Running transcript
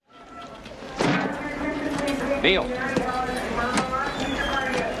Neil.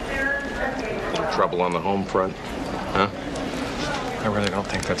 Trouble on the home front? Huh? I really don't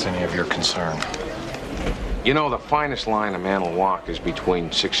think that's any of your concern. You know, the finest line a man will walk is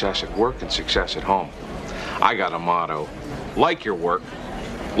between success at work and success at home. I got a motto. Like your work,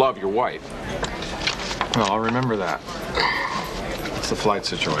 love your wife. Well, I'll remember that. What's the flight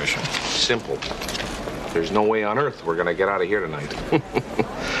situation? Simple. There's no way on earth we're gonna get out of here tonight.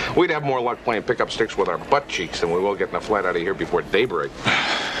 We'd have more luck playing pickup sticks with our butt cheeks than we will getting a flight out of here before daybreak.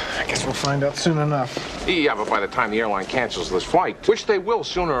 I guess we'll find out soon enough. Yeah, but by the time the airline cancels this flight, which they will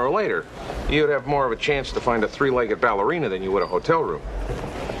sooner or later, you'd have more of a chance to find a three-legged ballerina than you would a hotel room.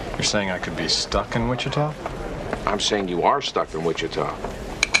 You're saying I could be stuck in Wichita? I'm saying you are stuck in Wichita.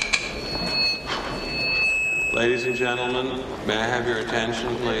 Ladies and gentlemen, may I have your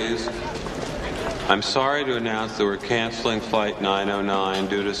attention, please? I'm sorry to announce that we're canceling Flight 909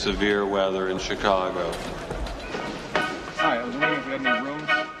 due to severe weather in Chicago. Hi, I was wondering if you had any rooms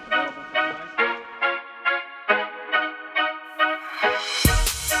available for tonight?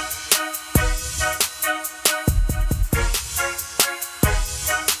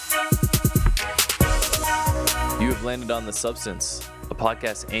 You have landed on The Substance, a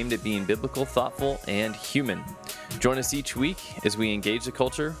podcast aimed at being biblical, thoughtful, and human. Join us each week as we engage the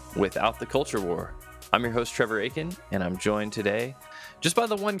culture without the culture war. I'm your host, Trevor Aiken, and I'm joined today just by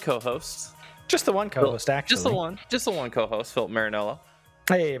the one co-host. Just the one co-host, actually. Just the one co-host, Philip Marinello.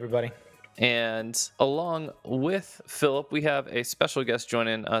 Hey, everybody. And along with Philip, we have a special guest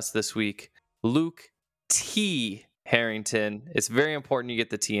joining us this week, Luke T. Harrington. It's very important you get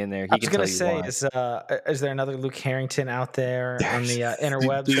the T in there. I was going to say, is there another Luke Harrington out there on the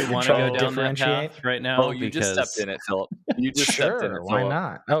interwebs? Do you want to go down that path right now? Oh, you just stepped in it, Philip. You just stepped in it. Why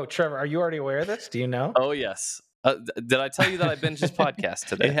not? Oh, Trevor, are you already aware of this? Do you know? Oh, yes. Did I tell you that I binged his podcast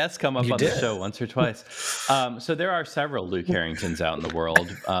today? It has come up on the show once or twice. So there are several Luke Harringtons out in the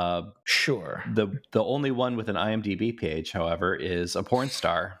world. Sure. The only one with an IMDb page, however, is a porn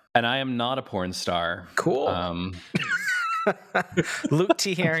star. And I am not a porn star. Cool. Luke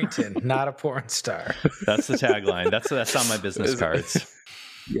T. Harrington, not a porn star. That's the tagline. That's on my business cards.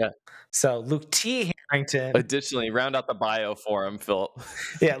 Yeah. So Luke T. Harrington. Additionally, round out the bio for him, Philip.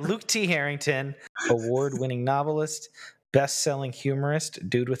 Yeah, Luke T. Harrington, award-winning novelist, best-selling humorist,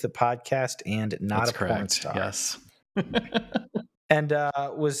 dude with a podcast, and not a porn star. Yes. And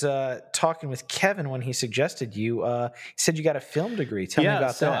was talking with Kevin when he suggested you. He said you got a film degree. Tell me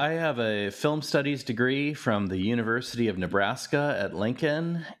about that. I have a film studies degree from the University of Nebraska at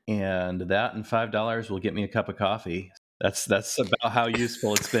Lincoln, and that and $5 will get me a cup of coffee. That's about how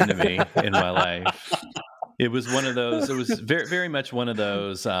useful it's been to me in my life. It was one of those. It was very, very much one of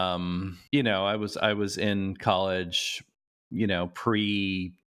those. I was in college,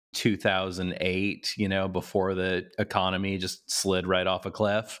 pre 2008, before the economy just slid right off a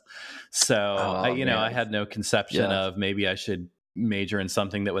cliff. So I had no conception of maybe I should major in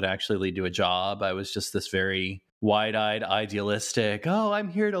something that would actually lead to a job. I was just this very wide-eyed, idealistic, I'm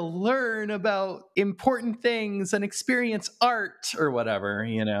here to learn about important things and experience art or whatever,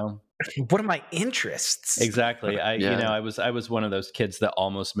 What are my interests? Exactly. I was one of those kids that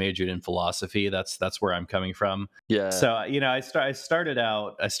almost majored in philosophy. That's where I'm coming from. Yeah. So, I started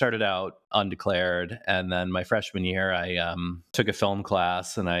out undeclared, and then my freshman year I took a film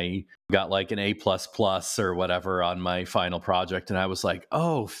class and I got like an A++ or whatever on my final project, and I was like,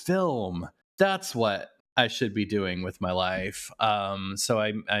 "Oh, film. That's what I should be doing with my life." So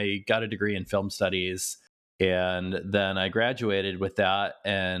I got a degree in film studies, and then I graduated with that,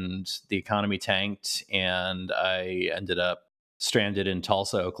 and the economy tanked, and I ended up stranded in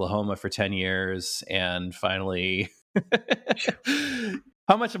Tulsa, Oklahoma for 10 years, and finally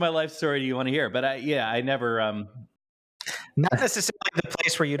how much of my life story do you want to hear? But I never not necessarily the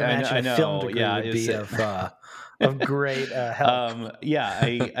place where you'd imagine a film degree would be of great help.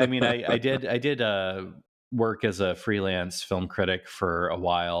 I did work as a freelance film critic for a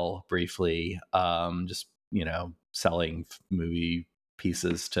while, briefly, just selling movie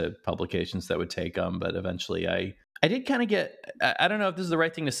pieces to publications that would take them. But eventually I did kind of get, I don't know if this is the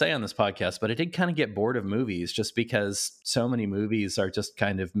right thing to say on this podcast, but I did kind of get bored of movies just because so many movies are just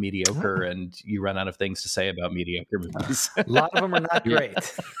kind of mediocre and you run out of things to say about mediocre movies. A lot of them are not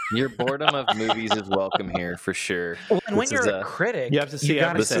great. Your boredom of movies is welcome here for sure. Well, and when you're a critic, you have to see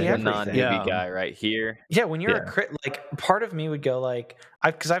everything. This is the non-movie guy right here. Yeah, when you're a critic, like part of me would go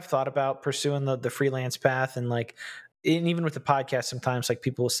because I've thought about pursuing the freelance path, and and even with the podcast, sometimes like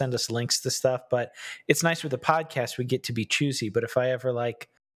people will send us links to stuff, but it's nice with the podcast, we get to be choosy. But if I ever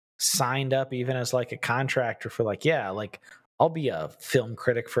signed up even as a contractor for I'll be a film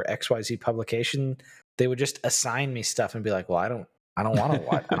critic for XYZ publication, they would just assign me stuff and be like, well, I don't want to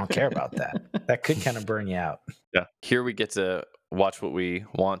watch. I don't care about that. That could kind of burn you out. Yeah. Here we get to watch what we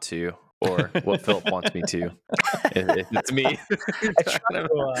want to, or what Philip wants me to. If it's me.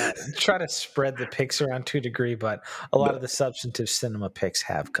 I try to spread the picks around to a degree, but a lot of the substantive cinema picks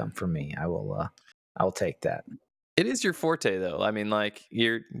have come from me. I will take that. It is your forte, though. I mean, like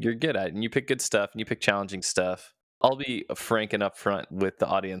you're good at it, and you pick good stuff, and you pick challenging stuff. I'll be frank and upfront with the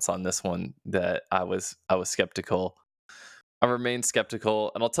audience on this one that I was skeptical. I remain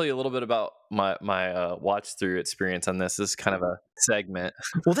skeptical, and I'll tell you a little bit about my watch through experience on this. This is kind of a segment.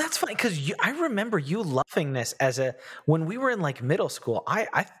 Well, that's funny because I remember you loving this when we were in like middle school.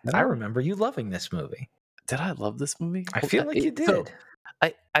 I remember you loving this movie. Did I love this movie? I feel like you did. So,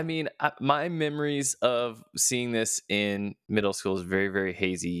 I mean, my memories of seeing this in middle school is very, very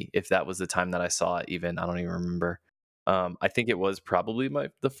hazy. If that was the time that I saw it, even I don't even remember. I think it was probably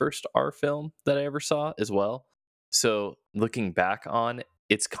the first R film that I ever saw as well. So looking back on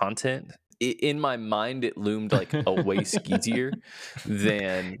its content, in my mind, it loomed like a way skeezier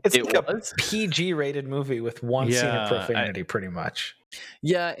than it like was. A PG-rated movie with one scene of profanity, pretty much.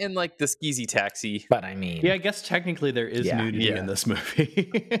 Yeah, and like the skeezy taxi. But I mean, yeah, I guess technically there is nudity in this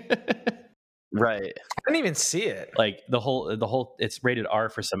movie. Right. I didn't even see it. Like the whole it's rated R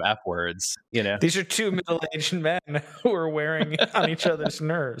for some F words, you know. These are two middle-aged men who are wearing on each other's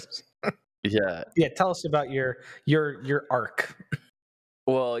nerves. Yeah. Tell us about your arc.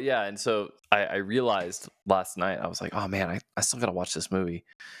 Well, yeah, and so I realized last night, I was like, oh man, I still gotta watch this movie.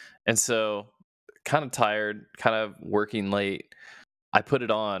 And so kind of tired, kind of working late, I put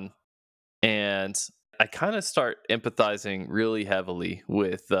it on, and I kind of start empathizing really heavily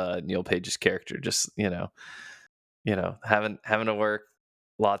with Neil Page's character. Just having to work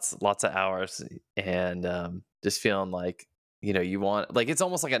lots of hours, and just feeling like you want, like, it's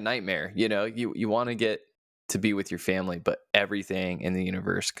almost like a nightmare. You want to get to be with your family, but everything in the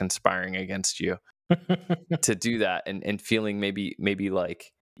universe conspiring against you to do that, and feeling maybe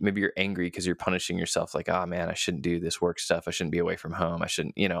you're angry because you're punishing yourself, like, oh man, I shouldn't do this work stuff, I shouldn't be away from home, I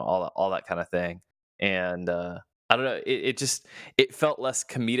shouldn't, all that kind of thing. And I don't know, it felt less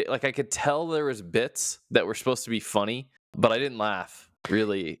comedic. Like I could tell there was bits that were supposed to be funny, but I didn't laugh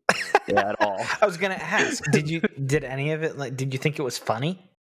really at all. I was gonna ask, did any of it, like, did you think it was funny?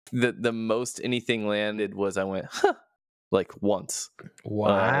 The most anything landed was I went, huh, like once.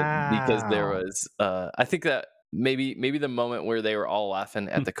 Wow. Because there was I think that maybe the moment where they were all laughing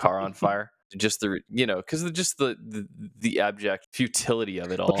at the car on fire, just because of just the abject futility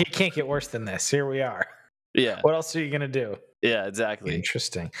of it all. It can't get worse than this. Here we are. Yeah. What else are you gonna do? Yeah, exactly.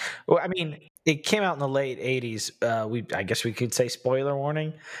 Interesting. Well, I mean, it came out in the late 80s. I guess we could say spoiler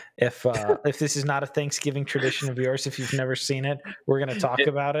warning. If this is not a Thanksgiving tradition of yours, if you've never seen it, we're going to talk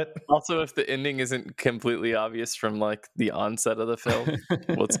about it. Also, if the ending isn't completely obvious from like the onset of the film,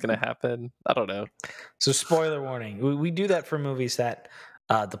 what's going to happen? I don't know. So spoiler warning. We do that for movies that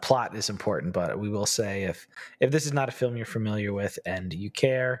the plot is important, but we will say if this is not a film you're familiar with and you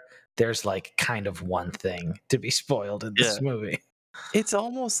care, there's like kind of one thing to be spoiled in this movie. It's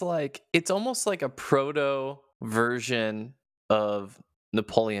almost like a proto version of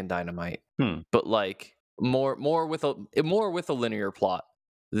Napoleon Dynamite, but like more with a linear plot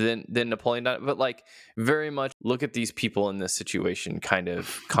than Napoleon Dynamite, but like very much look at these people in this situation, kind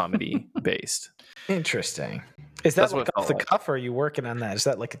of comedy based. Interesting. Is that like off the cuff, or are you working on that? Is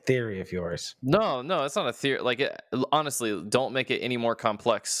that like a theory of yours? No, it's not a theory. Like, honestly, don't make it any more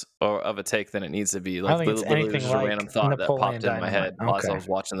complex or of a take than it needs to be. Like, I think it's anything just like a random thought Napoleon that popped Dynamite. in my head as I was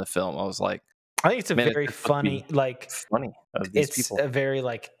watching the film. I was like, I think it's a very funny, like, funny. It's a very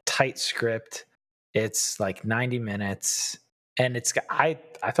like tight script. It's like 90 minutes. And I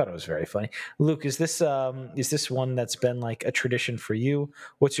thought it was very funny. Luke, is this one that's been like a tradition for you?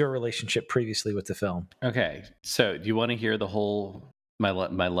 What's your relationship previously with the film? Okay, so do you want to hear the whole my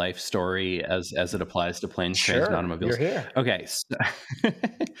life story as it applies to planes, trains, and automobiles? You're here. Okay, so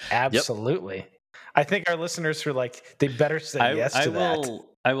absolutely. Yep. I think our listeners are like, they better say yes to that.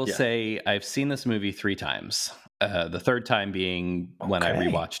 I will say I've seen this movie 3 times. The third time being when I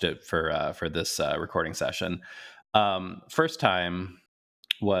rewatched it for this recording session. First time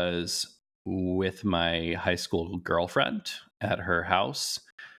was with my high school girlfriend at her house,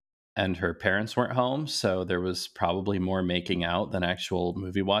 and her parents weren't home, so there was probably more making out than actual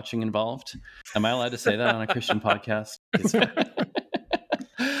movie watching involved. Am I allowed to say that on a Christian podcast?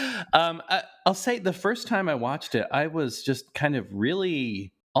 I'll say the first time I watched it, I was just kind of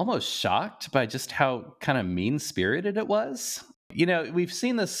really almost shocked by just how kind of mean-spirited it was. We've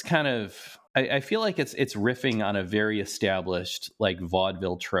seen this kind of I feel like it's riffing on a very established like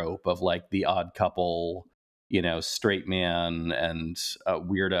vaudeville trope of like the odd couple, straight man and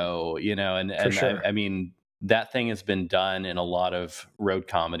weirdo, and sure. I mean that thing has been done in a lot of road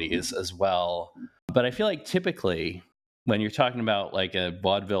comedies as well. But I feel like typically when you're talking about like a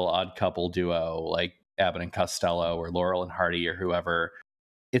vaudeville odd couple duo like Abbott and Costello or Laurel and Hardy or whoever,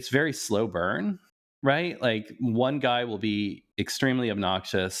 it's very slow burn, right? Like one guy will be extremely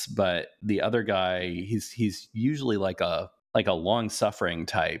obnoxious, but the other guy, he's usually like a long suffering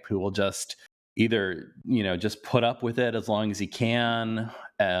type who will just either just put up with it as long as he can,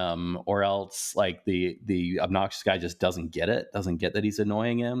 or else like the obnoxious guy just doesn't get that he's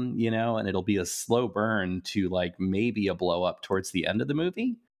annoying him, and it'll be a slow burn to like maybe a blow up towards the end of the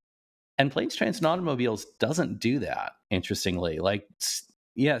movie. And Planes, Trains, and Automobiles doesn't do that, interestingly. Like,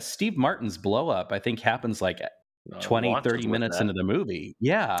 yeah, Steve Martin's blow up, I think, happens like 20, 30 minutes into the movie.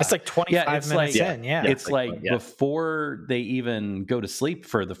 Yeah. It's like 25 minutes like, in. Yeah. It's like before they even go to sleep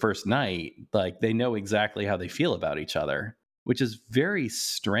for the first night, like they know exactly how they feel about each other, which is very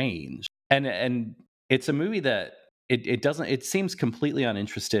strange. And it's a movie that it seems completely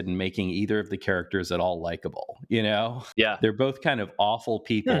uninterested in making either of the characters at all likable, Yeah. They're both kind of awful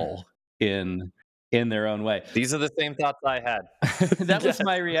people in their own way. These are the same thoughts I had. That was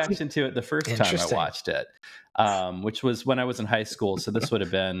my reaction to it the first time I watched it, which was when I was in high school. So this would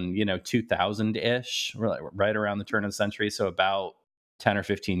have been, 2000-ish, right around the turn of the century. So about 10 or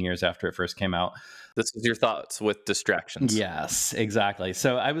 15 years after it first came out. This is your thoughts with distractions. Yes, exactly.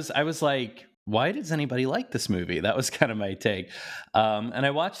 So I was like, why does anybody like this movie? That was kind of my take. And I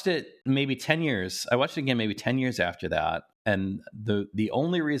watched it maybe 10 years. I watched it again maybe 10 years after that. And the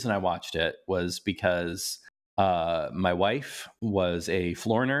only reason I watched it was because my wife was a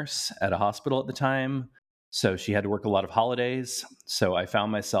floor nurse at a hospital at the time. So she had to work a lot of holidays. So I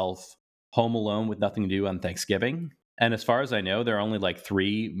found myself home alone with nothing to do on Thanksgiving. And as far as I know, there are only like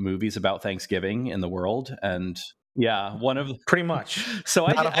 3 movies about Thanksgiving in the world. And yeah, one of pretty much. So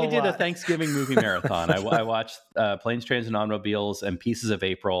I did a Thanksgiving movie marathon. I watched Planes, Trains, and Automobiles and Pieces of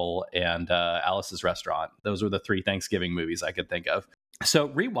April and Alice's Restaurant. Those were the 3 Thanksgiving movies I could think of. So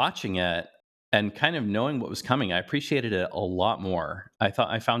rewatching it and kind of knowing what was coming, I appreciated it a lot more.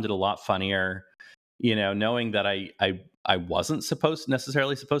 I found it a lot funnier, knowing that I wasn't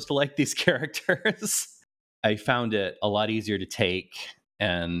necessarily supposed to like these characters. I found it a lot easier to take.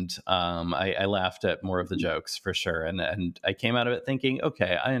 And I laughed at more of the jokes for sure. And I came out of it thinking,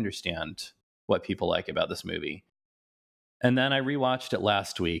 okay, I understand what people like about this movie. And then I rewatched it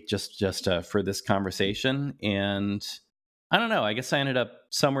last week just for this conversation. And I don't know, I guess I ended up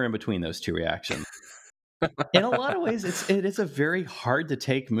somewhere in between those 2 reactions. In a lot of ways, it is a very hard to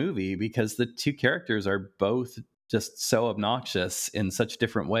take movie because the 2 characters are both just so obnoxious in such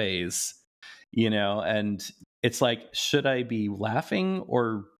different ways, and it's like, should I be laughing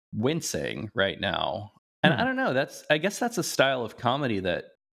or wincing right now? And I don't know. I guess that's a style of comedy that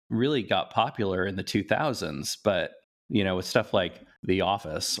really got popular in the 2000s, but with stuff like The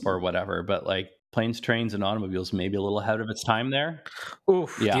Office or whatever. But like Planes, Trains, and Automobiles, maybe a little ahead of its time there.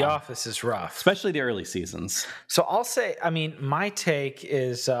 Oof, yeah. The Office is rough, especially the early seasons. So I'll say, I mean, my take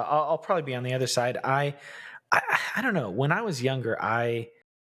is, I'll probably be on the other side. I don't know. When I was younger, I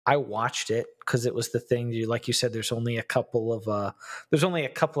watched it because it was the thing. Like you said, there's only a couple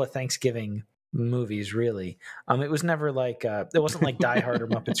of Thanksgiving movies, really. It was never like it wasn't like Die Hard or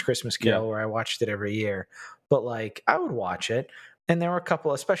Muppets Christmas Carol where I watched it every year. But like I would watch it, and there were a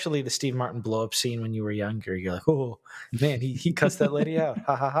couple, especially the Steve Martin blow up scene when you were younger. You're like, oh man, he cuts that lady out,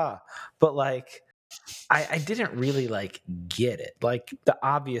 ha ha ha. But like, I didn't really like get it. Like the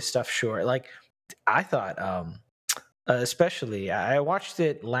obvious stuff, sure. Like I thought. Especially, I watched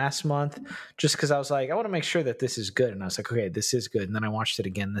it last month just because I was like, I want to make sure that this is good, and I was like, okay, this is good. And then I watched it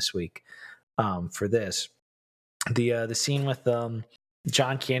again this week for this. The scene with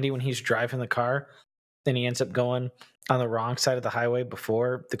John Candy when he's driving the car, and he ends up going on the wrong side of the highway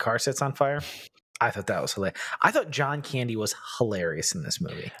before the car sets on fire. I thought that was hilarious. I thought John Candy was hilarious in this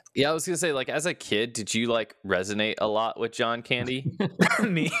movie. Yeah, I was gonna say, like, as a kid, did you like resonate a lot with John Candy?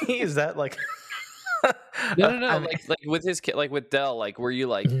 Me? Is that like? No. I mean, like with his kid, like with Dell, like were you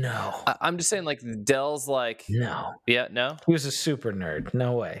like? No. I'm just saying, like Dell's like. No. Yeah, no. He was a super nerd.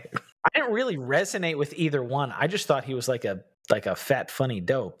 No way. I didn't really resonate with either one. I just thought he was like a fat funny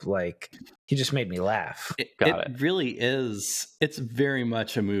dope. Like he just made me laugh. It really is. It's very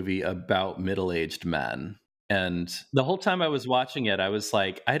much a movie about middle-aged men. And the whole time I was watching it, I was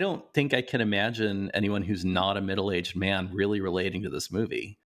like, I don't think I can imagine anyone who's not a middle-aged man really relating to this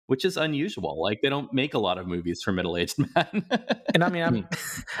movie. which is unusual. Like, they don't make a lot of movies for middle-aged men. And I mean, I'm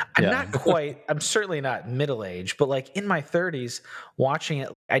I'm Yeah. not quite, I'm certainly not middle aged, but like in my 30s, watching it,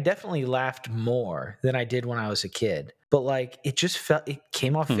 I definitely laughed more than I did when I was a kid. But like it just felt, it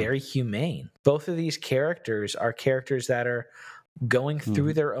came off very humane. Both of these characters are characters that are going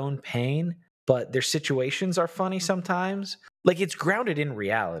through their own pain, but their situations are funny sometimes. Like it's grounded in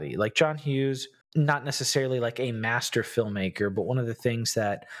reality. Like John Hughes, not necessarily like a master filmmaker, but one of the things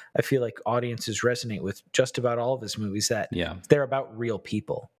that I feel like audiences resonate with just about all of his movies, that Yeah. they're about real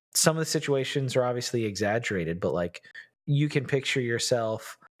people. Some of the situations are obviously exaggerated, but like you can picture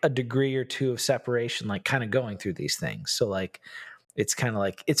yourself a degree or two of separation, like kind of going through these things. So like it's kind of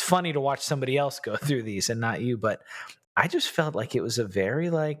like it's funny to watch somebody else go through these and not you. But I just felt like it was a very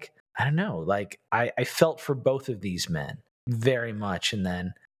like, I don't know, like I felt for both of these men very much. And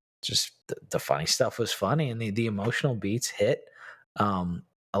then just the funny stuff was funny, and the emotional beats hit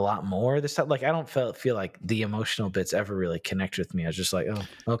a lot more this time. Like I don't feel like the emotional bits ever really connect with me. I was just like, oh,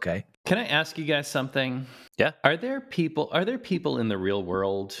 okay. Can I ask you guys something? Yeah. Are there people in the real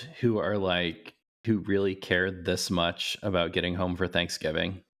world who are like, who really cared this much about getting home for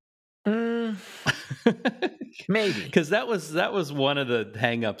Thanksgiving? Maybe. Because that was one of the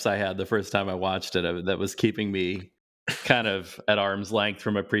hangups I had the first time I watched it, that was keeping me kind of at arm's length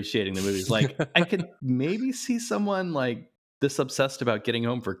from appreciating the movies. Like I could maybe see someone like this obsessed about getting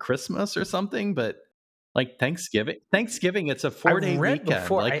home for Christmas or something, but like Thanksgiving, it's a 4-day read weekend.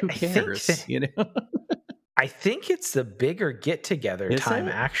 before, Like who I think cares? that- You know? I think it's the bigger get together Is time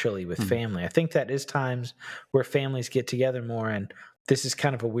it? actually with family. I think that is times where families get together more. And this is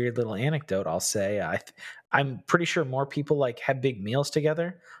kind of a weird little anecdote, I'll say. I'm pretty sure more people like have big meals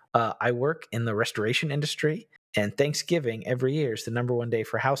together. I work in the restoration industry, and Thanksgiving every year is the number one day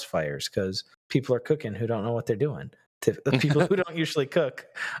for house fires because people are cooking who don't know what they're doing. The people who don't usually cook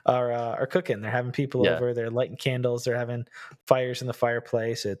are cooking. They're having people Yeah. over. They're lighting candles. They're having fires in the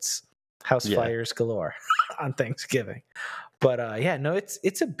fireplace. It's house fires galore on Thanksgiving. But yeah, no,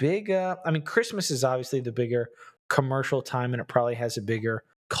 it's a big. I mean, Christmas is obviously the bigger commercial time, and it probably has a bigger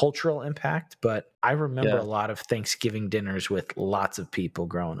cultural impact. But I remember a lot of Thanksgiving dinners with lots of people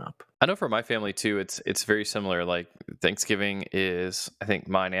growing up. I know for my family too, it's very similar. Like Thanksgiving is, I think,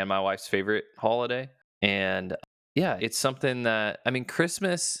 mine and my wife's favorite holiday. And yeah, it's something that, I mean,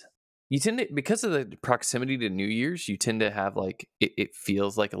 Christmas, you tend to, because of the proximity to New Year's, you tend to have like, it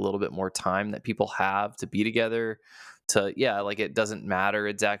feels like a little bit more time that people have to be together. Like it doesn't matter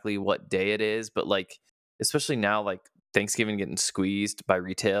exactly what day it is, but like, especially now, like Thanksgiving getting squeezed by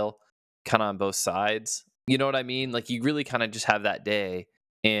retail kind of on both sides. You know what I mean? Like you really kind of just have that day.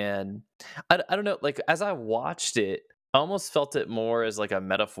 And I don't know, like as I watched it, I almost felt it more as like a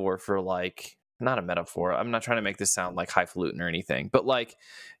metaphor for like, not a metaphor. I'm not trying to make this sound like highfalutin or anything, but like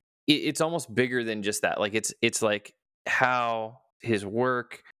it's almost bigger than just that. Like it's like how his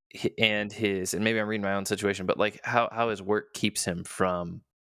work and maybe I'm reading my own situation, but like how his work keeps him from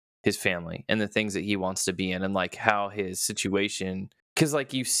his family and the things that he wants to be in, and like how his situation, because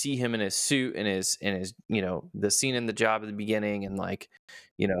like you see him in his suit and his the scene in the job at the beginning, and like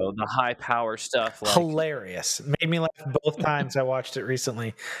the high power stuff, like Hilarious. Made me laugh both times I watched it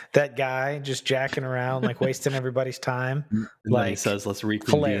recently. That guy just jacking around, like wasting everybody's time. And like then he says, "Let's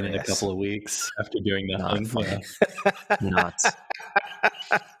reconvene in a hilarious. couple of weeks after doing not nothing." funny. Yeah.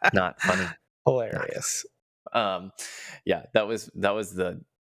 not funny. Hilarious. Yeah, that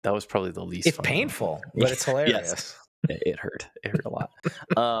was probably the least It's funny one. painful, but it's hilarious. Yes. It hurt a lot.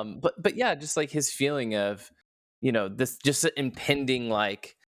 But yeah, just like his feeling of this just impending,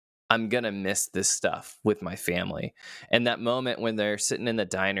 like I'm gonna miss this stuff with my family. And that moment when they're sitting in the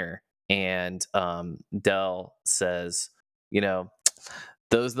diner and Dell says,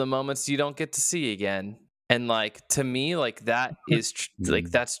 those are the moments you don't get to see again. And like to me, like that is like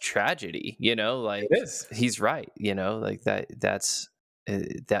that's tragedy, like It is. he's right, like that's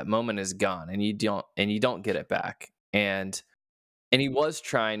that moment is gone, and you don't get it back. And he was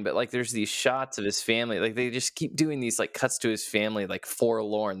trying, but like there's these shots of his family, like they just keep doing these like cuts to his family, like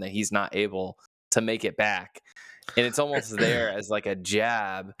forlorn that he's not able to make it back. And it's almost there as like a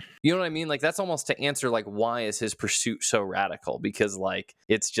jab. You know what I mean? Like that's almost to answer like why is his pursuit so radical? Because like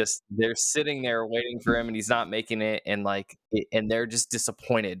it's just they're sitting there waiting for him and he's not making it, and like and they're just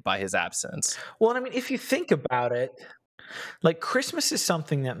disappointed by his absence. Well, I mean, if you think about it, like Christmas is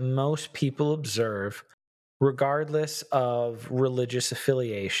something that most people observe regardless of religious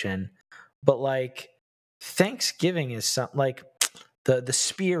affiliation. But like Thanksgiving is something like the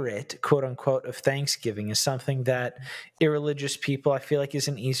spirit, quote unquote, of Thanksgiving is something that irreligious people, I feel like, is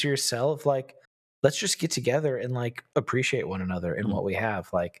an easier sell of like, let's just get together and like appreciate one another in what we have.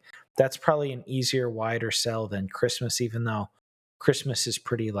 Like that's probably an easier, wider sell than Christmas, even though Christmas is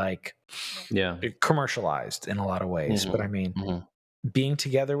pretty like commercialized in a lot of ways. But I mean, being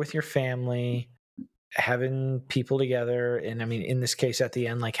together with your family, having people together, and I mean, in this case, at the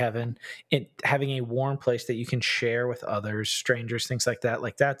end, like having a warm place that you can share with others, strangers, things like that.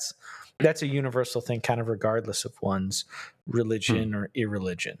 Like that's a universal thing, kind of regardless of one's religion or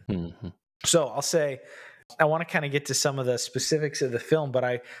irreligion. So I'll say, I want to kind of get to some of the specifics of the film,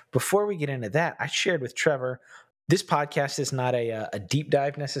 but before we get into that, I shared with Trevor, this podcast is not a deep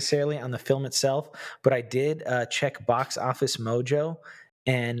dive necessarily on the film itself, but I did check Box Office Mojo,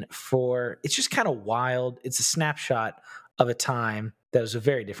 and it's just kind of wild. It's a snapshot of a time that was a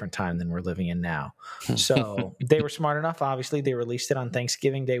very different time than we're living in now. So they were smart enough. Obviously, they released it on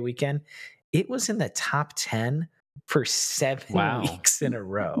Thanksgiving Day weekend. It was in the top 10 for 7 weeks in a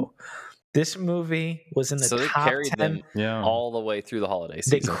row. This movie was in the top 10 all the way through the holiday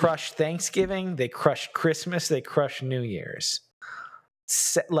season. They crushed Thanksgiving, they crushed Christmas, they crushed New Year's.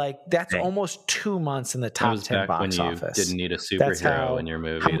 Like that's almost 2 months in the top 10 box office. When you didn't need a superhero in your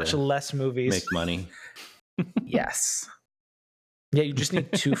movie. How much less movies make money? Yes. Yeah, you just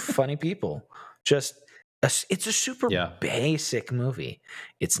need two funny people. It's a super basic movie.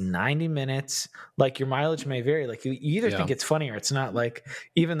 It's 90 minutes. Like your mileage may vary. Like you either think it's funny or it's not. Like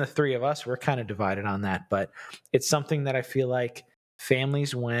even the three of us, we're kind of divided on that. But it's something that I feel like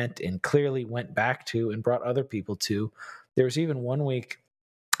families went and clearly went back to and brought other people to. There was even one week,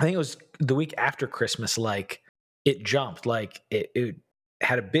 I think it was the week after Christmas, like it jumped. Like it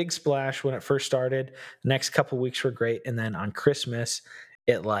had a big splash when it first started. The next couple of weeks were great. And then on Christmas,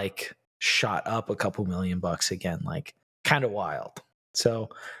 it like shot up a couple $1,000,000 again, like kind of wild. So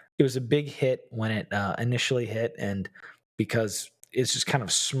it was a big hit when it initially hit, and because it's just kind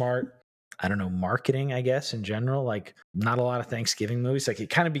of smart, I don't know, marketing, I guess, in general, like not a lot of Thanksgiving movies. Like it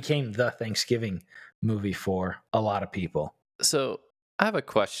kind of became the Thanksgiving movie for a lot of people. So I have a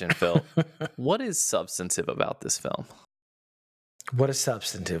question, Phil. What is substantive about this film? What is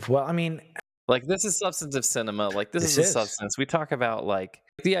substantive? Well, I mean, like this is substantive cinema. Like this is a substance. We talk about like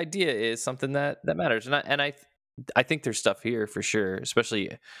the idea is something that matters, and I think there's stuff here for sure,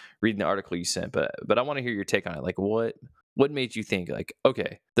 especially reading the article you sent. But I want to hear your take on it. Like what made you think like,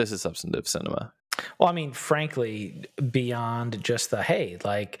 okay, this is substantive cinema? Well, I mean, frankly, beyond just hey,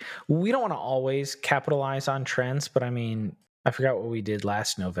 like we don't want to always capitalize on trends, but I mean, I forgot what we did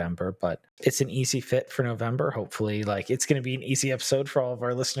last November, but it's an easy fit for November. Hopefully, like it's going to be an easy episode for all of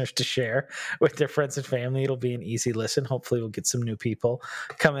our listeners to share with their friends and family. It'll be an easy listen. Hopefully we'll get some new people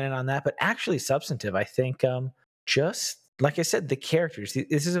coming in on that. But actually substantive, I think just like I said, the characters,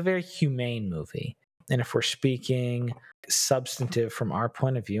 this is a very humane movie. And if we're speaking substantive from our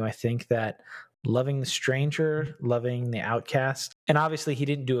point of view, I think that loving the stranger, loving the outcast, and obviously he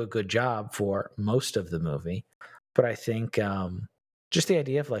didn't do a good job for most of the movie. But I think just the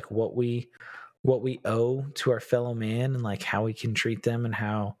idea of like what we owe to our fellow man and like how we can treat them and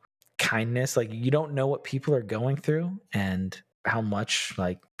how kindness, like you don't know what people are going through and how much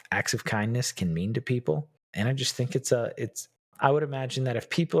like acts of kindness can mean to people. And I just think I would imagine that if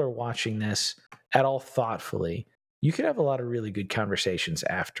people are watching this at all thoughtfully, you could have a lot of really good conversations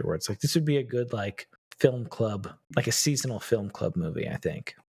afterwards. Like this would be a good like film club, like a seasonal film club movie, I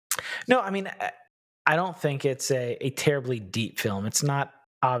think. No, I mean, I don't think it's a terribly deep film. It's not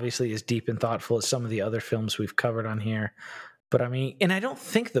obviously as deep and thoughtful as some of the other films we've covered on here. But I mean, and I don't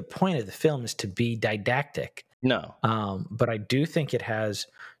think the point of the film is to be didactic. No. But I do think it has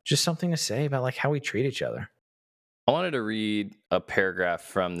just something to say about like how we treat each other. I wanted to read a paragraph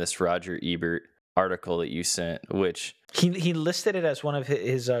from this Roger Ebert article that you sent, which he listed it as one of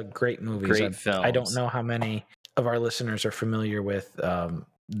his great movies. Great films. I don't know how many of our listeners are familiar with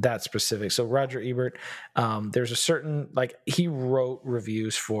that specific. So Roger Ebert, there's a certain, like he wrote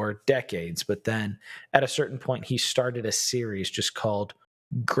reviews for decades, but then at a certain point he started a series just called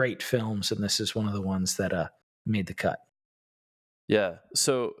Great Films. And this is one of the ones that made the cut. Yeah.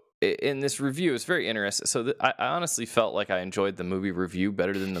 So in this review, it's very interesting. So I honestly felt like I enjoyed the movie review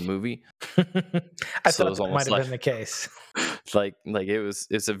better than the movie. I thought that might have been the case.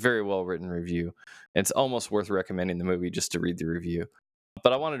 It's a very well written review. It's almost worth recommending the movie just to read the review.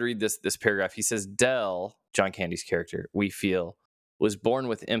 But I wanted to read this paragraph. He says, Dell, John Candy's character, we feel, was born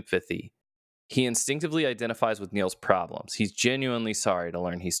with empathy. He instinctively identifies with Neil's problems. He's genuinely sorry to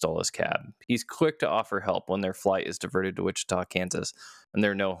learn he stole his cab. He's quick to offer help when their flight is diverted to Wichita, Kansas, and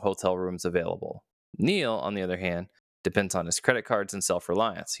there are no hotel rooms available. Neil, on the other hand, depends on his credit cards and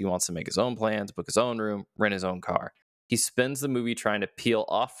self-reliance. He wants to make his own plans, book his own room, rent his own car. He spends the movie trying to peel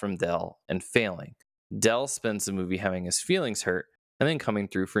off from Del and failing. Del spends the movie having his feelings hurt and then coming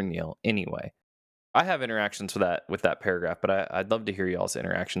through for Neil anyway. I have interactions with that paragraph, but I'd love to hear y'all's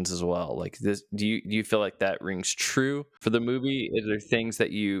interactions as well. Like this, do you feel like that rings true for the movie? Is there things that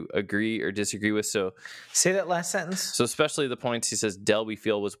you agree or disagree with? So Say that last sentence. So especially the points he says Del, we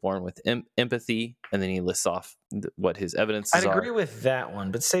feel, was born with empathy, and then he lists off what his evidences are. I'd agree with that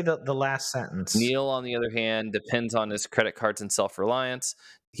one, but say the last sentence. Neil, on the other hand, depends on his credit cards and self-reliance.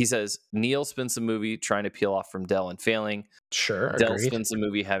 He says Neil spends the movie trying to peel off from Del and failing. Sure, Del agreed. spends the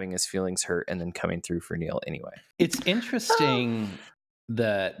movie having his feelings hurt and then coming through for Neil anyway. It's interesting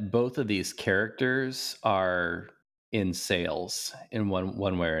that both of these characters are in sales in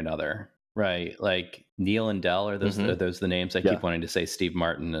one way or another, right? Like Neil and Del are those the names I keep wanting to say Steve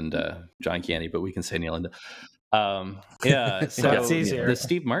Martin and John Candy, but we can say Neil and Del. Yeah, so That's easier. The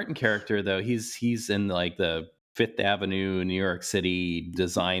Steve Martin character, though, he's in like the Fifth Avenue, New York City,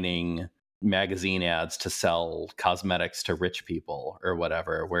 designing magazine ads to sell cosmetics to rich people or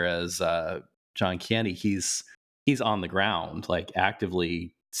whatever. Whereas John Candy, he's on the ground, like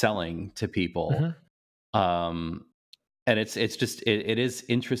actively selling to people. And it is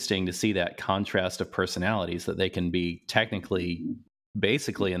interesting to see that contrast of personalities, that they can be technically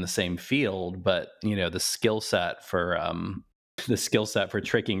basically in the same field, but the skill set for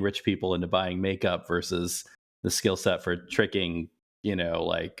tricking rich people into buying makeup versus the skill set for tricking,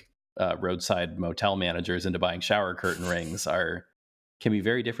 roadside motel managers into buying shower curtain rings can be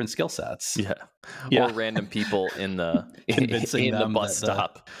very different skill sets. Or random people in the convincing them the bus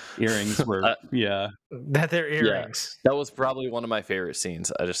stop. Earrings were that they're earrings. That was probably one of my favorite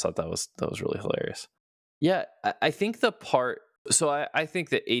scenes. I just thought that was really hilarious. Yeah, I think the part. So I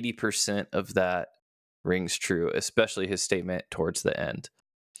think that 80% of that rings true, especially his statement towards the end.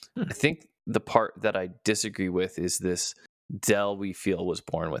 I think the part that I disagree with is this Del, we feel, was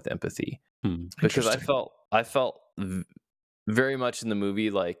born with empathy. Because I felt very much in the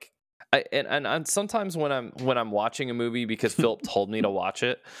movie like and sometimes when I'm watching a movie, because Philip told me to watch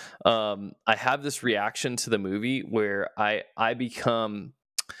it, I have this reaction to the movie where I become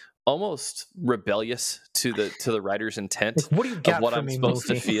almost rebellious to the writer's intent what do you got of what for I'm me, supposed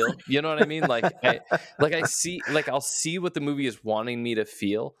movie? to feel. You know what I mean? I'll see what the movie is wanting me to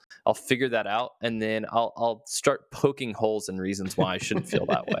feel. I'll figure that out, and then I'll start poking holes and reasons why I shouldn't feel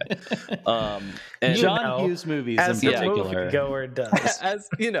that way. And John Hughes movies as in particular, the moviegoer does,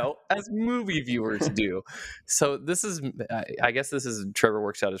 as movie viewers do. So this is, I guess, this is Trevor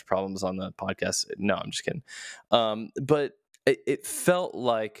works out his problems on the podcast. No, I'm just kidding. But it felt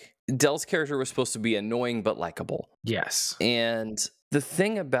like Del's character was supposed to be annoying but likable. Yes. And the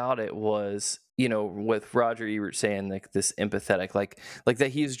thing about it was, with Roger Ebert saying like this empathetic, like that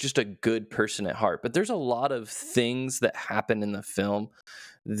he's just a good person at heart. But there's a lot of things that happen in the film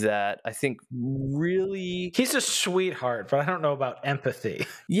that I think really, he's a sweetheart, but I don't know about empathy.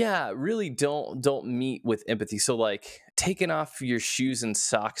 Yeah, really don't meet with empathy. So like taking off your shoes and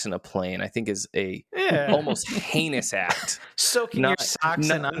socks in a plane, I think is a almost heinous act. Soaking your socks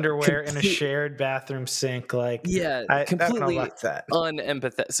and underwear in a shared bathroom sink, completely I don't know about that.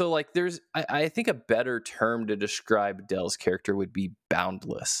 Unempathetic. So like I think a better term to describe Del's character would be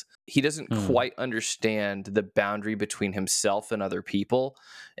boundless. He doesn't quite understand the boundary between himself and other people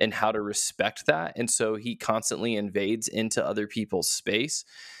and how to respect that. And so he constantly invades into other people's space,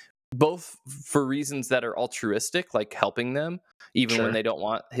 both for reasons that are altruistic, like helping them, even when they don't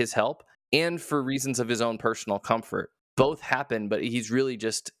want his help, and for reasons of his own personal comfort. Both happen, but he's really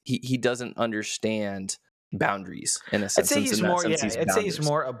just, he doesn't understand boundaries in a sense. I'd say he's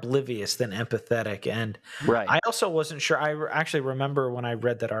more oblivious than empathetic. And I also wasn't sure. I actually remember when I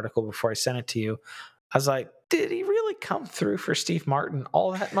read that article before I sent it to you, I was like, did he really come through for Steve Martin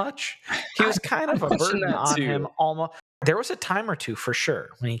all that much? He was kind of a burden on him almost. There was a time or two for sure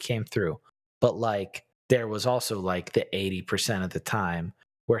when he came through, but like there was also like the 80% of the time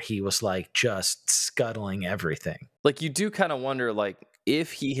where he was like just scuttling everything. Like you do kind of wonder, like,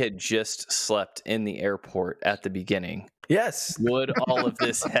 if he had just slept in the airport at the beginning, would all of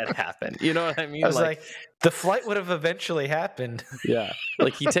this had happened? You know what I mean? I was like, the flight would have eventually happened. Yeah.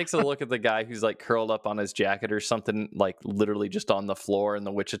 Like he takes a look at the guy who's like curled up on his jacket or something, like literally just on the floor in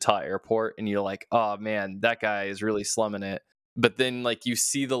the Wichita airport. And you're like, oh man, that guy is really slumming it. But then like you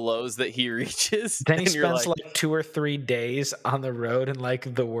see the lows that he reaches. Then he spends like 2 or 3 days on the road in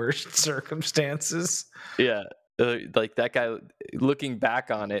like the worst circumstances. Yeah. Like that guy, looking back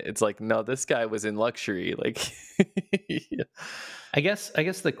on it, it's like, no, this guy was in luxury. Like, I guess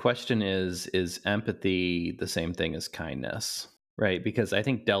the question is empathy the same thing as kindness, right? Because I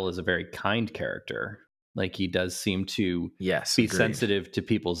think Del is a very kind character, Like he does seem to be agreed. sensitive to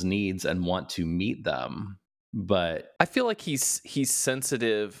people's needs and want to meet them. But I feel like he's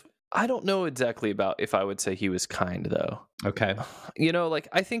sensitive. I don't know exactly about if I would say he was kind though. okay. Like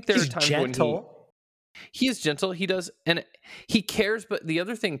I think there He's are times gentle. when he is gentle. He does, and he cares. But the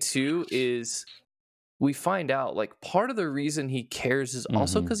other thing too is we find out like part of the reason he cares is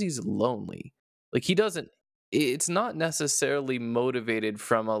also because he's lonely. Like he doesn't. It's not necessarily motivated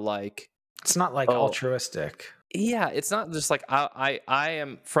from a like. It's not like altruistic. Yeah, it's not just like I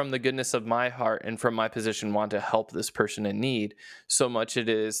am from the goodness of my heart and from my position want to help this person in need. So much it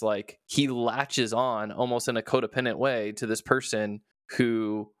is like he latches on almost in a codependent way to this person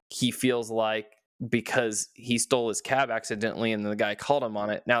who he feels like because he stole his cab accidentally and the guy called him on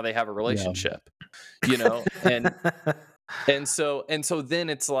it. Now they have a relationship, and so then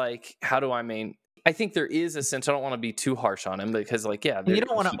it's like, how do I I think there is a sense. I don't want to be too harsh on him because, like, yeah, you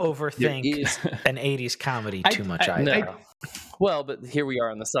don't want to overthink an '80s comedy too much. Well, but here we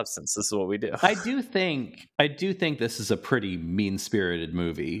are on the substance. This is what we do. I do think this is a pretty mean-spirited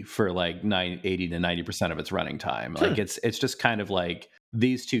movie for like 80 to 90% of its running time. Like it's just kind of like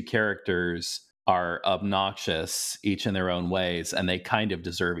these two characters are obnoxious each in their own ways, and they kind of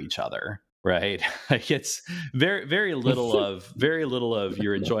deserve each other. Right. Like it's very little of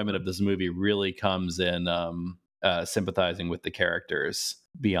your enjoyment of this movie really comes in sympathizing with the characters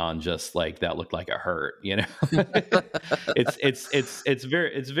beyond just like that looked like a hurt,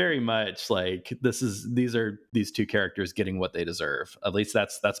 it's very much like these two characters getting what they deserve. At least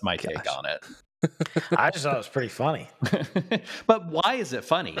that's my take on it. I just thought it was pretty funny. But why is it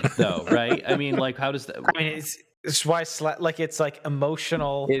funny though? Right. I mean, like how does that it's why it's like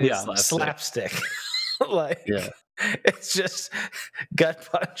emotional slapstick. Like it's just gut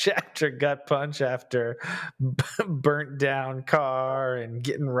punch after burnt down car and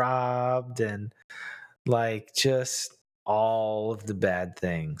getting robbed and like just all of the bad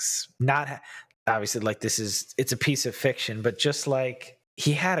things. Not obviously like it's a piece of fiction, but just like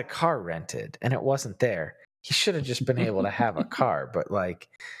he had a car rented and it wasn't there. He should have just been able to have a car, but like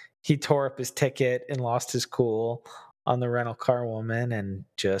he tore up his ticket and lost his cool on the rental car woman, and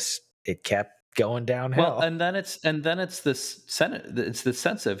just it kept going downhill. Well, and then it's the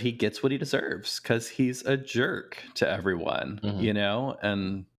sense of he gets what he deserves because he's a jerk to everyone,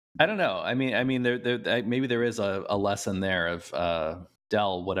 And I don't know. I mean, there maybe there is a lesson there of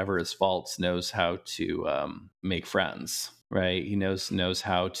Dell, whatever his faults, knows how to make friends, right? He knows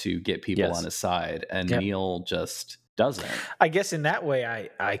how to get people on his side, and Neil just doesn't. I guess in that way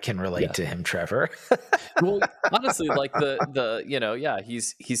I can relate to him, Trevor. Well, honestly, like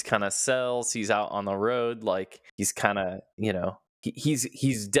he's kind of sells, he's out on the road, like he's kind of,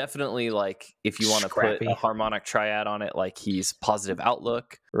 he's definitely like, if you want to put a harmonic triad on it, like he's positive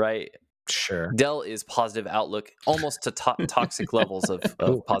outlook, right? Sure. Dell is positive outlook almost to toxic levels of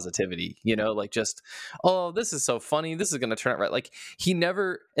positivity, like just, oh, this is so funny, this is going to turn out right. Like he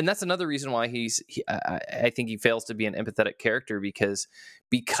never, and that's another reason why I think he fails to be an empathetic character because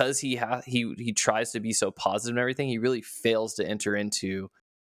he tries to be so positive and everything, he really fails to enter into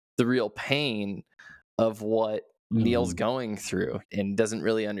the real pain of what Neil's going through and doesn't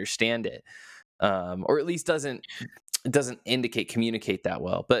really understand it, or at least doesn't communicate that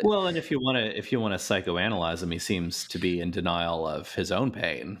well. But and if you want to psychoanalyze him, he seems to be in denial of his own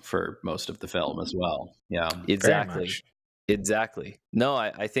pain for most of the film as well. Yeah, exactly. No,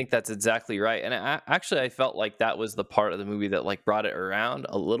 I think that's exactly right. And I felt like that was the part of the movie that like brought it around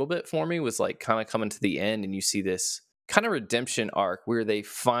a little bit for me, was like kind of coming to the end and you see this kind of redemption arc where they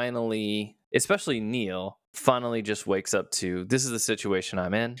finally, especially Neil, finally just wakes up to, this is the situation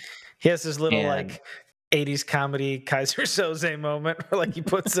I'm in. He has this little like 80s comedy Kaiser Soze moment where like he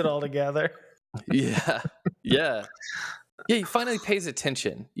puts it all together. Yeah. He finally pays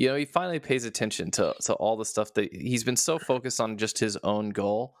attention. He finally pays attention to all the stuff that he's been so focused on, just his own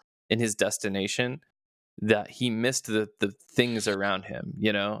goal and his destination, that he missed the things around him,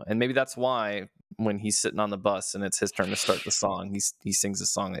 and maybe that's why when he's sitting on the bus and it's his turn to start the song, he sings a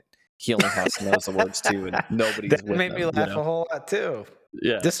song that he only has to know the words to, and nobody's that with made him, me laugh a whole lot too.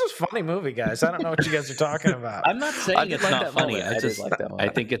 Yeah, this was a funny movie, guys. I don't know what you guys are talking about. I'm not saying it's not funny. I just like that one. I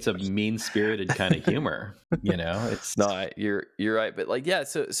think it's a mean-spirited kind of humor. It's no, you're right, but like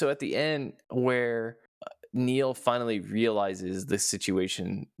so at the end where Neil finally realizes the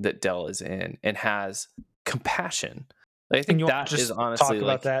situation that Dell is in and has compassion. I think that is honestly talk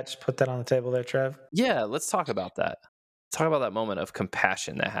about that. Just put that on the table there, Trev. Yeah, let's talk about that. Talk about that moment of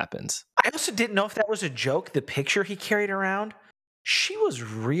compassion that happens. I also didn't know if that was a joke. The picture he carried around, she was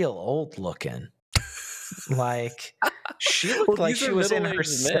real old looking. Like She looked like these she are was in her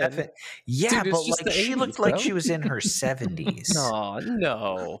middle-aged men. 7. Yeah, Dude, it's but just like the she 80s, looked like bro. she was in her 70s.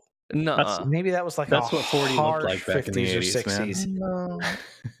 No. Nuh-uh. Maybe that was like That's a what 40 looked harsh like back in the 50s or 80s, man. 60s.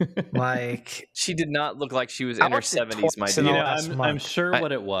 No. Like She did not look like she was I in her watched it 70s, my twice in dude. the You know, last I'm month. sure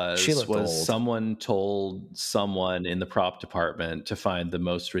what it She was looked old. someone told someone in the prop department to find the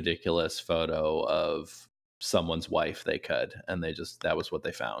most ridiculous photo of someone's wife they could, and that was what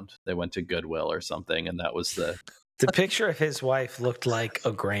they found. They went to Goodwill or something, and that was the picture of his wife looked like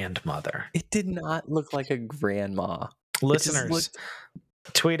a grandmother. It did not look like a grandma. Listeners,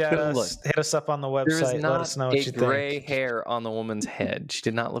 tweet at us, Look, hit us up on the there is website, let us know not what a you gray think. hair on the woman's head. She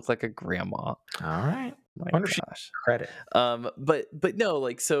did not look like a grandma. All right. My Wonder if she gosh. credit. But no,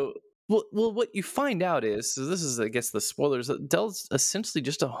 like so. Well, what you find out is, so this is, I guess, the spoilers. That Dell's essentially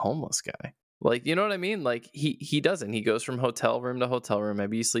just a homeless guy. Like, you know what I mean? Like he doesn't. He goes from hotel room to hotel room.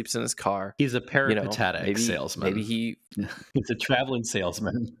 Maybe he sleeps in his car. he's a peripatetic maybe, salesman. Maybe he's a traveling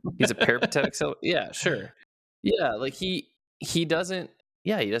salesman. he's a peripatetic salesman. Yeah, sure. Yeah, like he doesn't.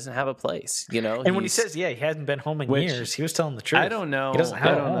 Yeah, he doesn't have a place. And when he says, he hasn't been home in years, he was telling the truth. I don't know. He doesn't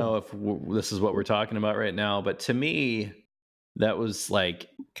have I don't know if this is what we're talking about right now, but to me, that was like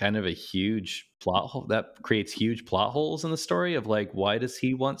kind of a huge plot hole. That creates huge plot holes in the story of like, why does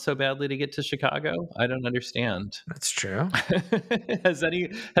he want so badly to get to Chicago? I don't understand. That's true. Has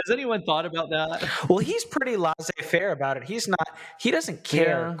anyone thought about that? Well, he's pretty laissez-faire about it. He doesn't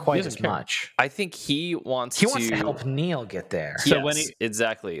care quite as much. I think he wants to help Neil get there. So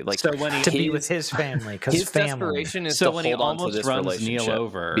exactly. Like, so when to be with his family, because his desperation is so to when hold he on to almost this runs relationship Neil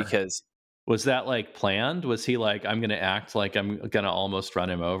over, because was that like planned? Was he like, I'm going to act like I'm going to almost run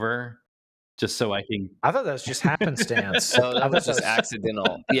him over just so I can? I thought that was just happenstance. So that was just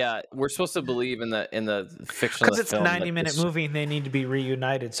accidental. Yeah, we're supposed to believe in the fiction because it's a 90-minute movie and they need to be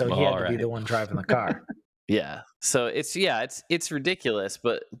reunited, so he had to be the one driving the car. Yeah. So it's ridiculous,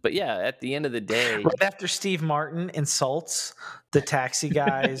 but yeah, at the end of the day, right after Steve Martin insults the taxi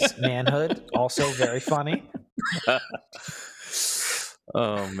guy's manhood, also very funny.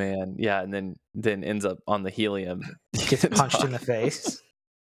 Oh man, yeah, and then ends up on the helium, gets punched in the face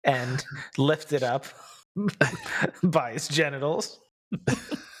and lifted up by his genitals.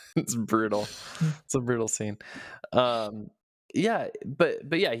 It's brutal. It's a brutal scene. Yeah, but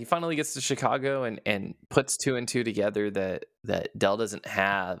yeah, he finally gets to Chicago and puts two and two together that Dell doesn't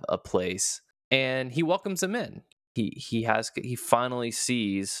have a place, and he welcomes him in. He finally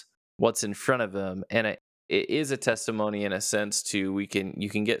sees what's in front of him, and it is a testimony in a sense to you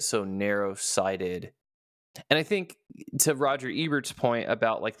can get so narrow-sighted. And I think to Roger Ebert's point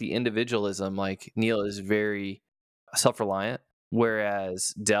about like the individualism, like Neil is very self-reliant,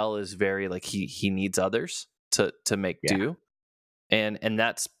 whereas Dell is very like he needs others to make do. And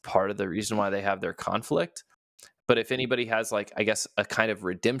that's part of the reason why they have their conflict. But if anybody has like, I guess, a kind of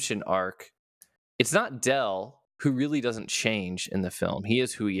redemption arc, it's not Dell, who really doesn't change in the film. He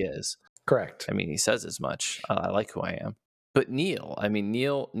is who he is. Correct. I mean, he says as much. I like who I am. But Neil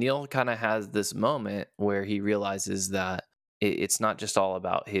kind of has this moment where he realizes that it's not just all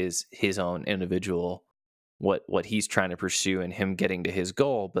about his own individual, what he's trying to pursue and him getting to his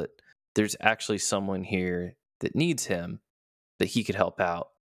goal, but there's actually someone here that needs him, that he could help out,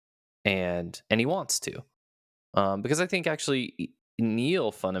 and he wants to. Because I think actually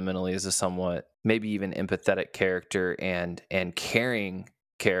Neil fundamentally is a somewhat, maybe even empathetic character and caring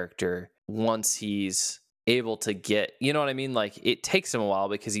character once he's able to get, you know what I mean? Like, it takes him a while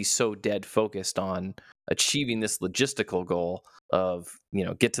because he's so dead focused on achieving this logistical goal of,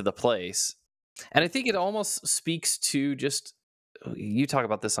 get to the place. And I think it almost speaks to just, you talk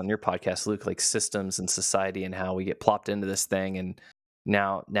about this on your podcast, Luke, like systems and society and how we get plopped into this thing. And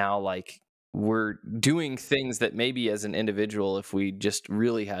now like we're doing things that maybe as an individual, if we just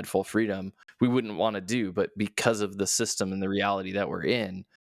really had full freedom, we wouldn't want to do. But because of the system and the reality that we're in,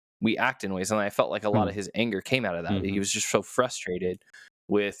 we act in ways. And I felt like a lot of his anger came out of that. He was just so frustrated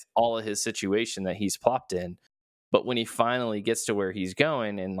with all of his situation that he's plopped in. But when he finally gets to where he's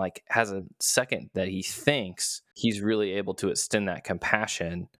going and like has a second that he thinks, he's really able to extend that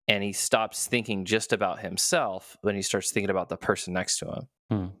compassion, and he stops thinking just about himself when he starts thinking about the person next to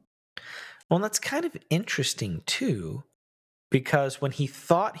him. Well, that's kind of interesting too, because when he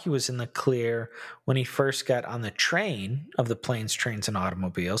thought he was in the clear when he first got on the train of the planes, trains, and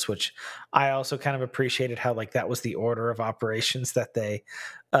automobiles, which I also kind of appreciated how like that was the order of operations that they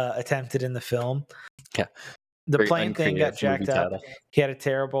attempted in the film. Yeah. The plane thing got jacked up. He had a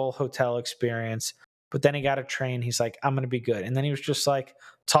terrible hotel experience, but then he got a train. He's like, I'm going to be good. And then he was just like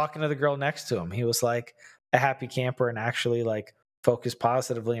talking to the girl next to him. He was like a happy camper and actually like focused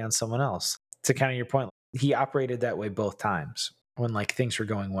positively on someone else. To kind of your point, he operated that way both times when like things were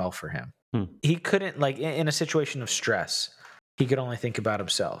going well for him. Hmm. He couldn't like in a situation of stress, he could only think about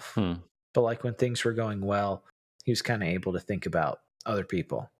himself. But like when things were going well, he was kind of able to think about other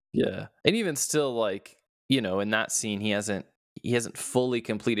people. Yeah. And even still, like, in that scene, he hasn't fully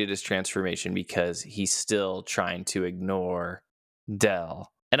completed his transformation because he's still trying to ignore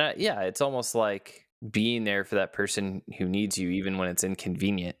Dell. And it's almost like being there for that person who needs you, even when it's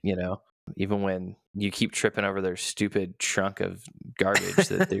inconvenient, even when you keep tripping over their stupid trunk of garbage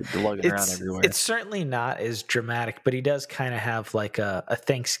that they're lugging around everywhere. It's certainly not as dramatic, but he does kind of have like a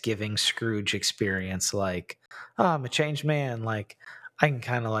Thanksgiving Scrooge experience. Like, oh, I'm a changed man. Like, I can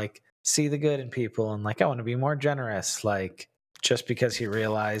kind of like see the good in people, and like I want to be more generous. Like, just because he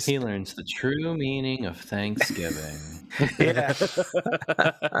realized he learns the true meaning of Thanksgiving. Yeah.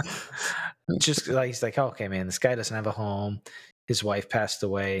 Just like he's like, oh, okay, man, this guy doesn't have a home. His wife passed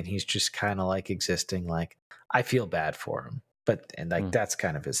away, and he's just kind of like existing. Like, I feel bad for him, and that's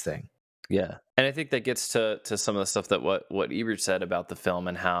kind of his thing. Yeah, and I think that gets to some of the stuff that what Ebert said about the film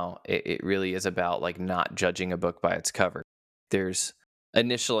and how it really is about like not judging a book by its cover. There's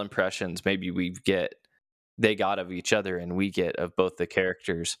initial impressions maybe they got of each other and we get of both the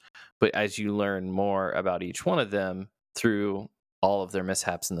characters, but as you learn more about each one of them through all of their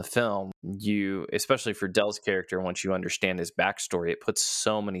mishaps in the film, especially for Dell's character, once you understand his backstory, it puts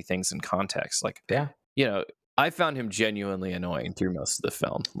so many things in context. Like, I found him genuinely annoying through most of the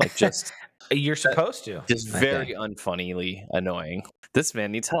film. Like, just you're supposed to, just very unfunnily annoying. This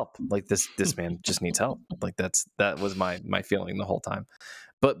man needs help. Like this man just needs help. Like that was my feeling the whole time.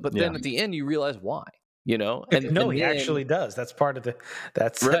 But then at the end you realize why. And he actually does. That's part of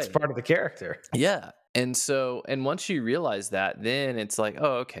that's part of the character. Yeah. And once you realize that, then it's like,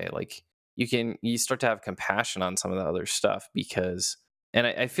 oh, okay, like you start to have compassion on some of the other stuff because, and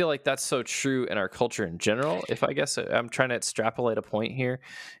I feel like that's so true in our culture in general. If I guess I'm trying to extrapolate a point here,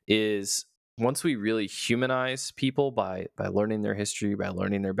 is once we really humanize people by learning their history, by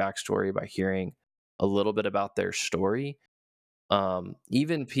learning their backstory, by hearing a little bit about their story,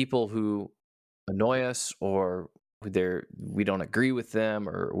 even people who annoy us or we don't agree with them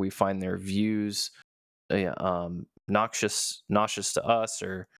or we find their views noxious to us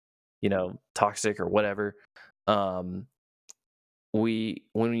or toxic or whatever,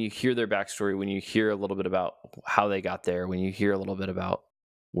 when you hear their backstory, when you hear a little bit about how they got there, when you hear a little bit about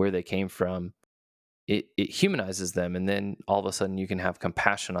where they came from, it humanizes them, and then all of a sudden you can have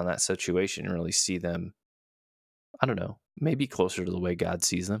compassion on that situation and really see them, I don't know, maybe closer to the way God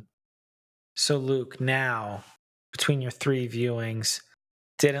sees them. So Luke, now between your 3 viewings,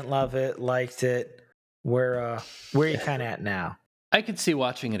 didn't love it, liked it, where are you kind of at now? I could see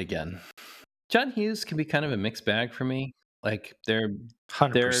watching it again. John Hughes can be kind of a mixed bag for me. Like there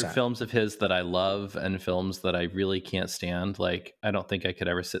are films of his that I love and films that I really can't stand. Like I don't think I could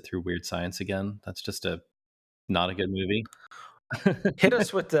ever sit through Weird Science again. That's just not a good movie. Hit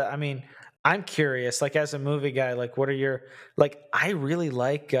us with I'm curious, like as a movie guy, like what are your, like I really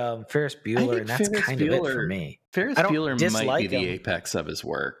like Ferris Bueller, and that's Ferris kind Bueller, of it for me. Ferris Bueller might be the apex of his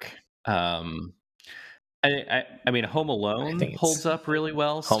work. I mean, Home Alone holds up really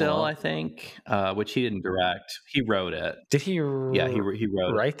well still, I think, which he didn't direct. He wrote it. Did he? Yeah, he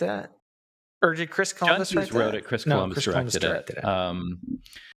wrote write that? Or did Chris Columbus write that? Wrote it. Chris Columbus directed it.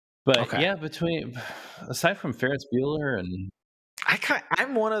 But yeah, aside from Ferris Bueller and...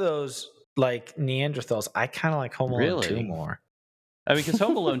 I'm one of those like Neanderthals. I kind of like Home Alone 2 more. I mean, because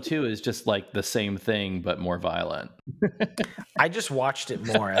Home Alone 2 is just like the same thing, but more violent. I just watched it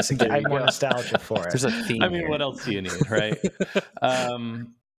more as a kid. I have more nostalgia for it. There's a theme. I mean, what else do you need, right? I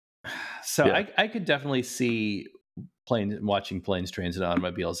could definitely see watching Planes, Trains, and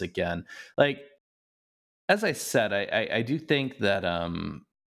Automobiles again. Like, as I said, I do think that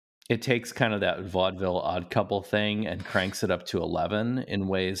it takes kind of that vaudeville Odd Couple thing and cranks it up to 11 in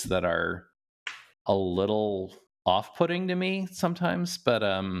ways that are a little off-putting to me sometimes, but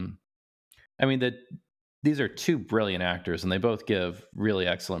I mean these are 2 brilliant actors and they both give really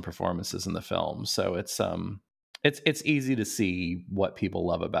excellent performances in the film, so it's easy to see what people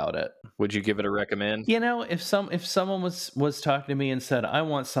love about it. Would you give it a recommend? If someone was talking to me and said I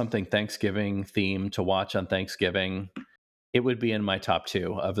want something Thanksgiving themed to watch on Thanksgiving, it would be in my top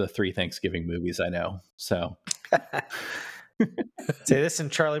 2 of the 3 Thanksgiving movies I know. So say this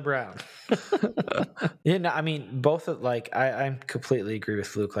and Charlie Brown. I mean, both of I completely agree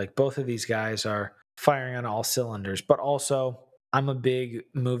with Luke. Like both of these guys are firing on all cylinders, but also I'm a big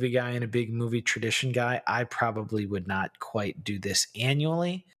movie guy and a big movie tradition guy. I probably would not quite do this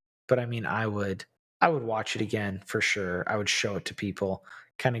annually, but I mean, I would watch it again for sure. I would show it to people,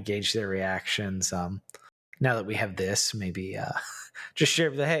 kind of gauge their reactions. now that we have this, maybe just share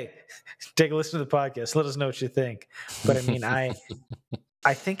the, hey, take a listen to the podcast. Let us know what you think. But I mean, I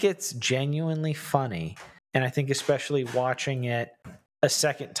think it's genuinely funny. And I think especially watching it a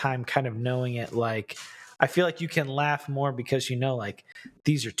second time, kind of knowing it, like, I feel like you can laugh more because, like,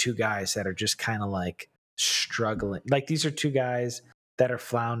 these are two guys that are just kind of like struggling. Like, these are two guys that are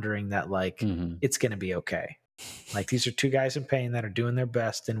floundering, that like, it's going to be okay. Like, these are two guys in pain that are doing their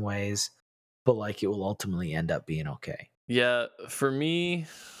best in ways, but like, it will ultimately end up being okay. Yeah, for me,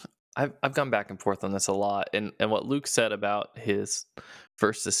 I've gone back and forth on this a lot, and what Luke said about his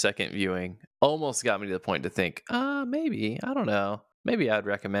first to second viewing almost got me to the point to think, maybe, I don't know, maybe I'd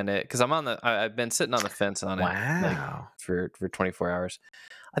recommend it, because I've been sitting on the fence on it like for 24 hours.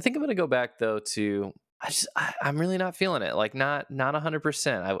 I think I'm gonna go back though to I'm really not feeling it, like not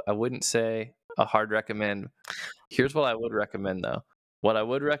 100%. I wouldn't say a hard recommend. Here's what I would recommend though. What I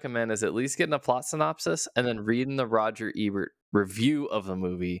would recommend is at least getting a plot synopsis and then reading the Roger Ebert review of the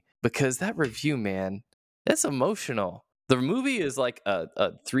movie, because that review, man, it's emotional. The movie is like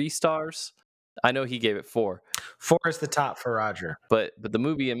a 3 stars. I know he gave it 4. 4 is the top for Roger. But the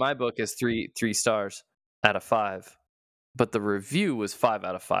movie in my book is 3 stars out of 5. But the review was 5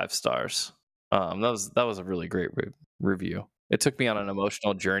 out of 5 stars. That was a really great review. It took me on an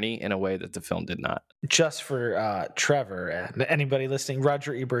emotional journey in a way that the film did not. Just for Trevor and anybody listening,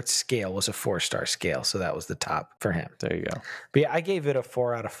 Roger Ebert's scale was a 4-star scale, so that was the top for him. There you go. But yeah, I gave it a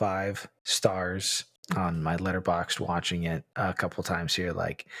 4 out of 5 stars on my Letterboxd, watching it a couple times here.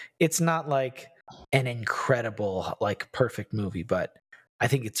 Like, it's not like an incredible, like, perfect movie, but I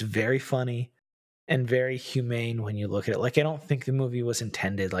think it's very funny and very humane when you look at it. Like, I don't think the movie was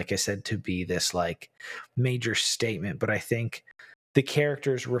intended, like I said, to be this like major statement, but I think the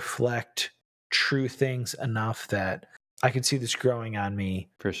characters reflect true things enough that I could see this growing on me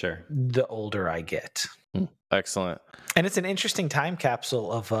for sure the older I get. Excellent. And it's an interesting time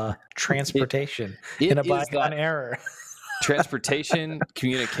capsule of transportation in a bygone era. Transportation,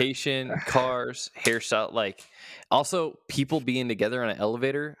 communication, cars, hairstyle, like also people being together on an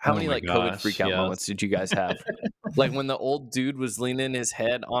elevator. How many COVID freak out moments did you guys have? Like when the old dude was leaning his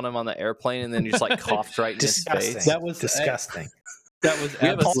head on him on the airplane and then just like coughed right in his face. That was disgusting. That was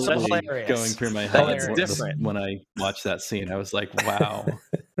absolutely going through my head when I watched that scene. I was like, wow.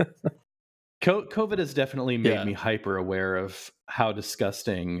 COVID has definitely made me hyper aware of how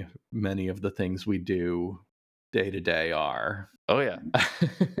disgusting many of the things we do day to day are. Oh yeah.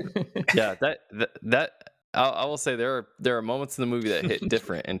 Yeah, that I will say there are moments in the movie that hit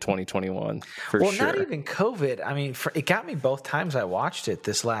different in 2021 for sure. Well, not even COVID. I mean, it got me both times I watched it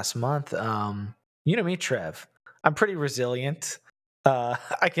this last month. You know me, Trev. I'm pretty resilient.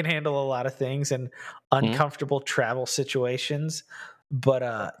 I can handle a lot of things and uncomfortable travel situations.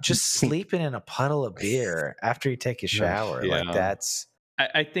 But just sleeping in a puddle of beer after you take a shower, like that's...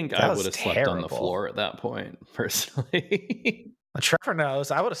 I think I would have slept on the floor at that point, personally. Trevor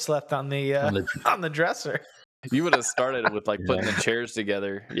knows. I would have slept on the dresser. You would have started with like putting the chairs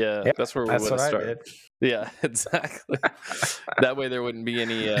together. Yeah, yep, that's where we would have started. Yeah, exactly. That way there wouldn't be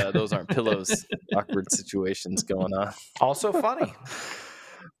any those aren't pillows awkward situations going on. Also funny.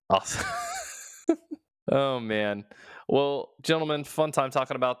 Awesome. Oh man. Well, gentlemen, fun time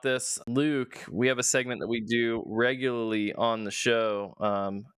talking about this. Luke, we have a segment that we do regularly on the show,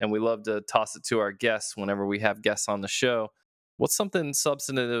 and we love to toss it to our guests whenever we have guests on the show. What's something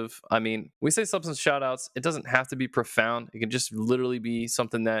substantive? I mean, we say substance shout outs. It doesn't have to be profound. It can just literally be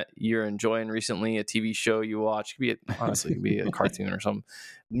something that you're enjoying recently, a TV show you watch. It could be a cartoon or some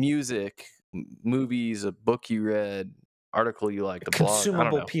music, movies, a book you read, article you like, the blog,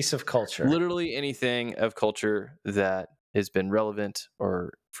 consumable piece of culture. Literally anything of culture that has been relevant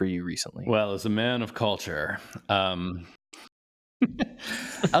or for you recently. Well, as a man of culture, I'll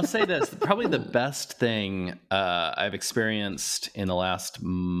say this: probably the best thing I've experienced in the last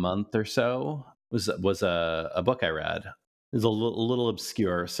month or so was a book I read. It's a little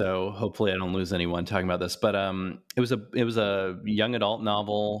obscure, so hopefully I don't lose anyone talking about this. But it was a young adult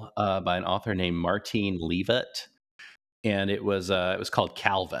novel by an author named Martine Leavitt. And it was called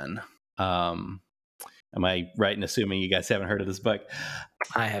Calvin. Am I right in assuming you guys haven't heard of this book?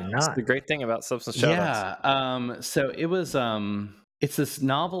 I have not. That's the great thing about substance shout outs. Yeah. So it was it's this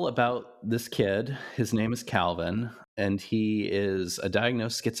novel about this kid. His name is Calvin, and he is a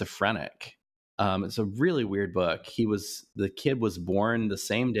diagnosed schizophrenic. It's a really weird book. The kid was born the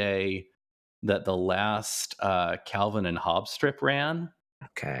same day that the last Calvin and Hobbes strip ran.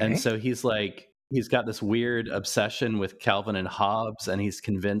 Okay. And so he's got this weird obsession with Calvin and Hobbes, and he's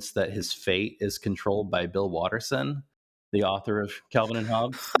convinced that his fate is controlled by Bill Watterson, the author of Calvin and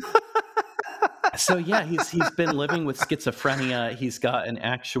Hobbes. So yeah, he's been living with schizophrenia. He's got an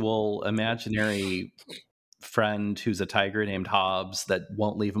actual imaginary friend who's a tiger named Hobbs that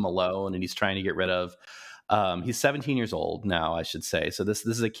won't leave him alone, and he's trying to get rid of. He's 17 years old now, I should say. So this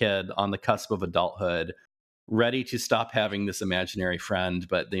is a kid on the cusp of adulthood, ready to stop having this imaginary friend,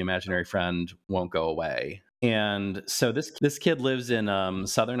 but the imaginary friend won't go away. And so this kid lives in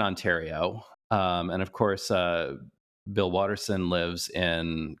southern Ontario, and of course, Bill Watterson lives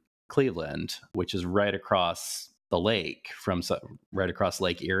in Cleveland, which is right across the lake right across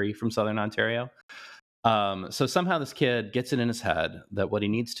Lake Erie from southern Ontario. So somehow this kid gets it in his head that what he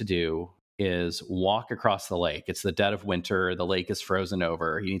needs to do is walk across the lake. It's the dead of winter. The lake is frozen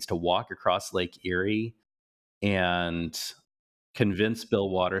over. He needs to walk across Lake Erie and convince Bill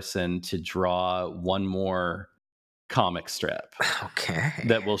Watterson to draw one more comic strip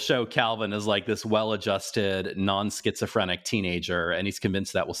that will show Calvin as like this well-adjusted, non-schizophrenic teenager, and he's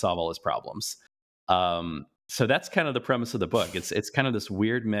convinced that will solve all his problems. So that's kind of the premise of the book. It's kind of this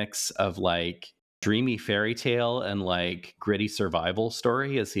weird mix of like dreamy fairy tale and like gritty survival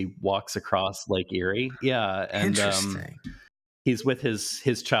story as he walks across Lake Erie. Yeah, and Interesting. He's with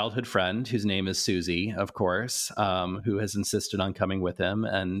his childhood friend, whose name is Susie, of course, who has insisted on coming with him.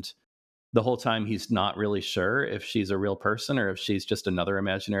 And the whole time he's not really sure if she's a real person or if she's just another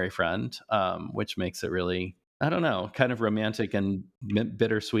imaginary friend, which makes it really, I don't know, kind of romantic and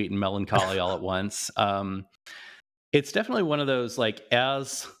bittersweet and melancholy all at once. It's definitely one of those, like,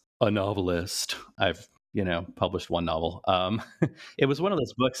 as a novelist, I've published one novel. It was one of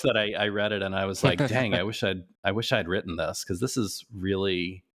those books that I read it and I was like, dang, I wish I'd written this, because this is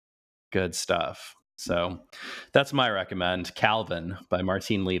really good stuff. So that's my recommend, Calvin by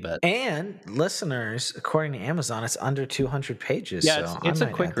Martine Leavitt. And listeners, according to Amazon, it's under 200 pages. Yeah, so it's a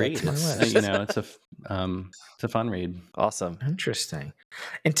quick read. It's a fun read. Awesome. Interesting.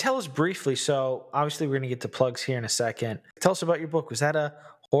 And tell us briefly, so obviously we're going to get to plugs here in a second. Tell us about your book. Was that a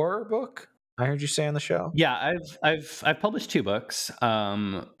horror book? I heard you say on the show. Yeah, I've published 2 books.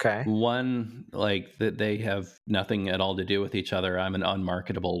 Okay. One, like, that they have nothing at all to do with each other. I'm an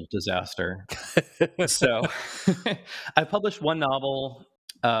unmarketable disaster. So I published one novel.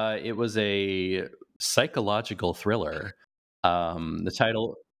 It was a psychological thriller. The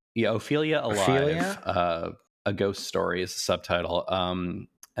title, Ophelia Alive, a ghost story is the subtitle.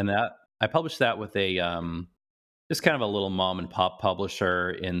 And that I published that with a just kind of a little mom and pop publisher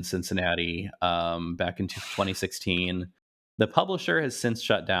in Cincinnati back in 2016. The publisher has since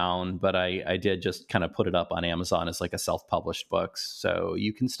shut down, but I did just kind of put it up on Amazon as like a self-published book. So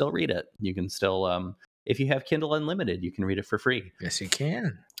you can still read it. You can still, if you have Kindle Unlimited, you can read it for free. Yes, you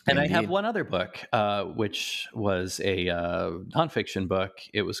can. And indeed. I have one other book, which was a nonfiction book.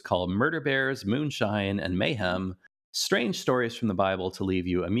 It was called Murder Bears, Moonshine, and Mayhem, Strange Stories from the Bible to Leave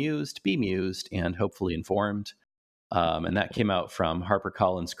You Amused, Bemused, and Hopefully Informed. And that came out from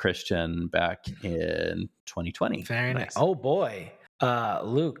HarperCollins Christian back in 2020. Very nice. Oh, boy.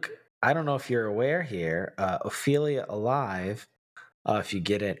 Luke, I don't know if you're aware here. Ophelia Alive, if you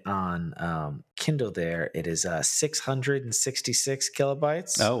get it on Kindle there, it is 666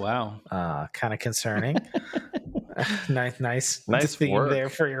 kilobytes. Oh, wow. Kind of concerning. Nice theme work there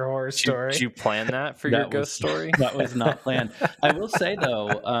for your horror story. Did you plan that for your ghost story? That was not planned. I will say, though,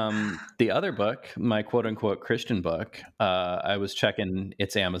 the other book, my quote-unquote Christian book, I was checking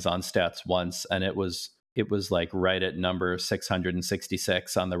its Amazon stats once, and it was like right at number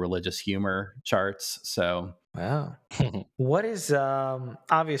 666 on the religious humor charts. So wow. What is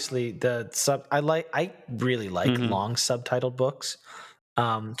obviously the sub? I really like long subtitled books.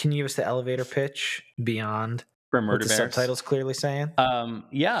 Can you give us the elevator pitch beyond for Murder what the Bears? Subtitle's clearly saying?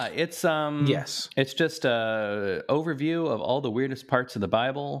 Yeah, it's yes. It's just a overview of all the weirdest parts of the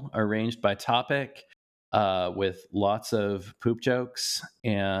Bible, arranged by topic, with lots of poop jokes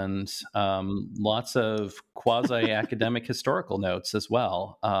and lots of quasi-academic historical notes as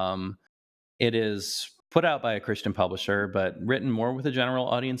well. It is put out by a Christian publisher, but written more with a general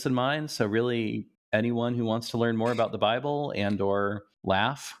audience in mind. So really, anyone who wants to learn more about the Bible and or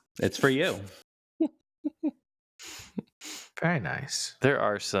laugh, it's for you. Very nice. There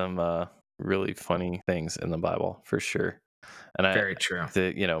are some really funny things in the Bible for sure, and very true.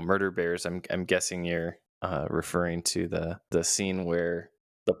 The murder bears. I'm guessing you're referring to the scene where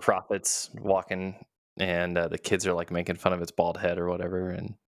the prophet's walking and the kids are like making fun of its bald head or whatever,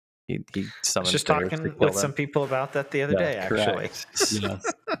 and he summons. Just talking with some people about that the other day, actually.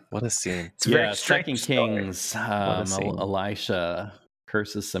 Yes. What a scene! It's very strange. 2 Kings. Elisha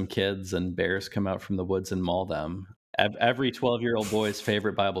curses some kids, and bears come out from the woods and maul them. Every 12-year-old boy's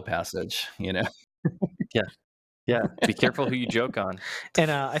favorite Bible passage, Yeah. Yeah, be careful who you joke on.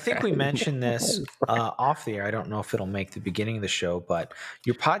 And I think we mentioned this off the air. I don't know if it'll make the beginning of the show, but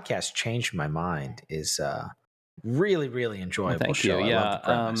your podcast Changed My Mind is really, really enjoyable Thank show. you. I Yeah, love the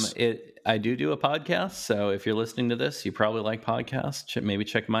premise. I do a podcast, so if you're listening to this, you probably like podcasts. Maybe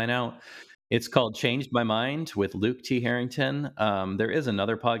check mine out. It's called Changed My Mind with Luke T. Harrington. There is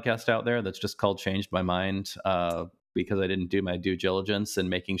another podcast out there that's just called Changed My Mind because I didn't do my due diligence in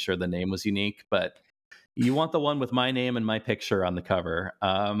making sure the name was unique, but you want the one with my name and my picture on the cover.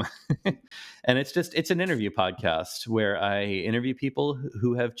 And it's an interview podcast where I interview people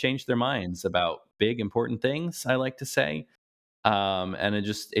who have changed their minds about big, important things, I like to say. And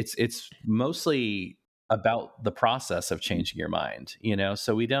it's mostly about the process of changing your mind,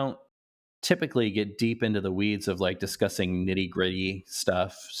 so we don't typically get deep into the weeds of like discussing nitty gritty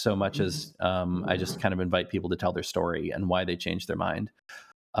stuff so much as I just kind of invite people to tell their story and why they changed their mind.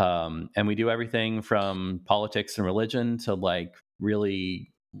 And we do everything from politics and religion to like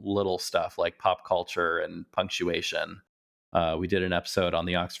really little stuff like pop culture and punctuation. We did an episode on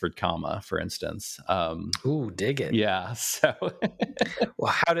the Oxford comma, for instance. Ooh, dig it. Yeah. So,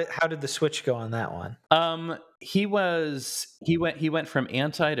 Well, how did the switch go on that one? he went from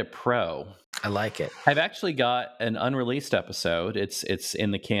anti to pro. I like it. I've actually got an unreleased episode. It's in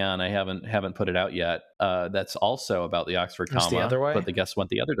the can. I haven't put it out yet. That's also about the Oxford It's comma, the other way? but the guest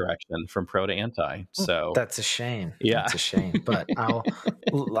went the other direction from pro to anti. So That's a shame. Yeah. That's a shame. But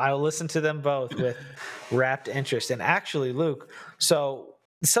I'll listen to them both with rapt interest. And actually, Luke, so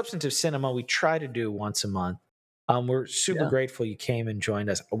the Substantive Cinema we try to do once a month. We're super Yeah. grateful you came and joined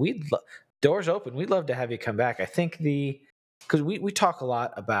us. Doors open. We'd love to have you come back. I think because we talk a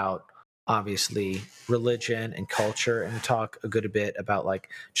lot about obviously religion and culture, and we talk a good bit about like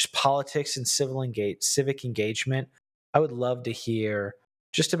just politics and civic engagement. I would love to hear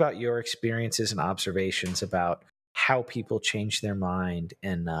just about your experiences and observations about how people change their mind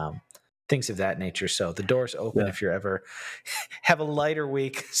and things of that nature. So the door's open if you're ever have a lighter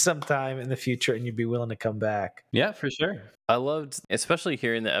week sometime in the future and you'd be willing to come back. Yeah, for sure. I loved, especially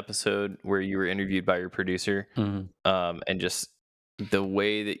hearing the episode where you were interviewed by your producer, and just the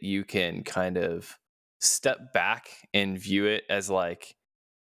way that you can kind of step back and view it as like,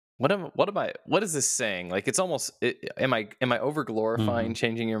 what is this saying? Like, it's almost, am I over glorifying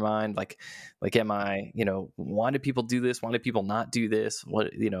changing your mind? Like, am I, why do people do this? Why do people not do this?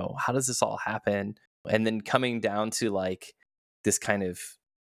 What, how does this all happen? And then coming down to like this kind of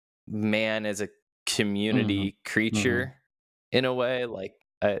man as a community creature in a way, like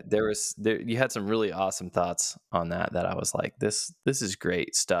you had some really awesome thoughts on that I was like, this is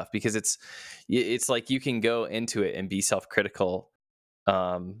great stuff, because it's like you can go into it and be self-critical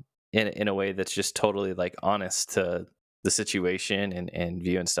in a way that's just totally like honest to the situation and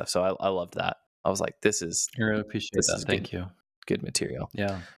view and stuff. So I loved that. I was like, I really appreciate that. Thank you. Good material.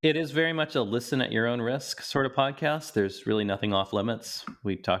 Yeah. It is very much a listen at your own risk sort of podcast. There's really nothing off limits.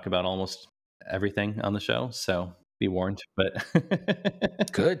 We talk about almost everything on the show, so be warned.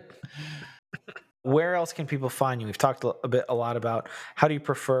 But Good. Where else can people find you? We've talked a lot about how do you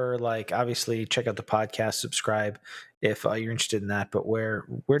prefer, like, obviously check out the podcast, subscribe if you're interested in that, but where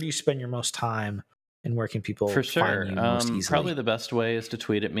do you spend your most time, and where can people for sure find you most easily? Probably the best way is to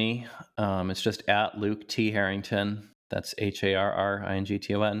tweet at me. It's just at Luke T. Harrington. That's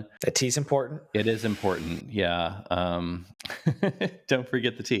HARRINGTON. That T's important. It is important. Yeah. Don't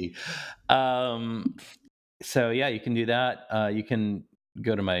forget the T. So yeah, you can do that. You can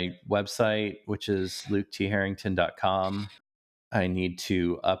go to my website, which is luketharrington.com. I need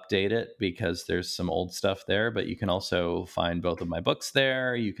to update it because there's some old stuff there, but you can also find both of my books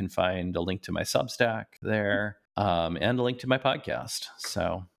there. You can find a link to my Substack there, and a link to my podcast.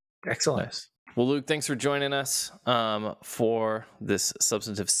 So excellent. Nice. Well, Luke, thanks for joining us for this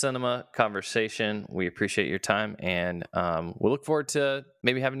Substantive Cinema conversation. We appreciate your time, and we'll look forward to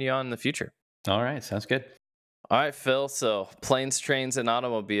maybe having you on in the future. All right, sounds good. All right, Phil. So planes, trains, and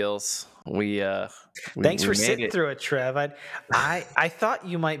automobiles. Thanks for sitting through it, Trev. I thought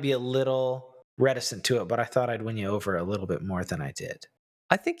you might be a little reticent to it, but I thought I'd win you over a little bit more than I did.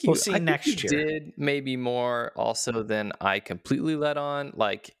 I think we'll see next year. Did maybe more also than I completely let on.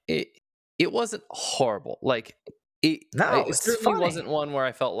 Like it wasn't horrible. Like it certainly wasn't one where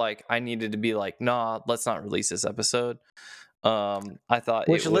I felt like I needed to be like, nah, let's not release this episode. I thought,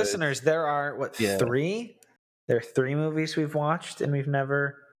 which listeners, there are three? There are 3 movies we've watched and we've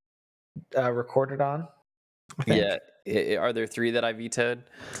never recorded on. Yeah. Are there 3 that I vetoed?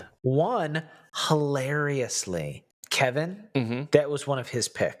 One, hilariously, Kevin, that was one of his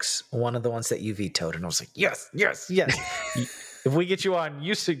picks. One of the ones that you vetoed. And I was like, yes. If we get you on,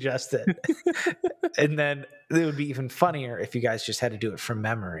 you suggest it. And then it would be even funnier if you guys just had to do it from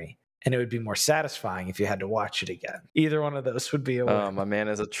memory. And it would be more satisfying if you had to watch it again. Either one of those would be a win. My man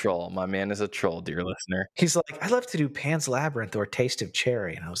is a troll. My man is a troll, dear listener. He's like, I'd love to do Pan's Labyrinth or Taste of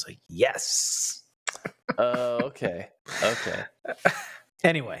Cherry. And I was like, yes. Oh, okay. Okay.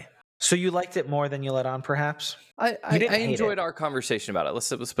 Anyway, so you liked it more than you let on, perhaps? I didn't hate enjoyed it. our conversation about it. Let's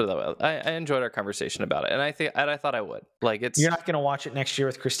put it that way. I enjoyed our conversation about it, and I thought I would. Like, it's. You're not going to watch it next year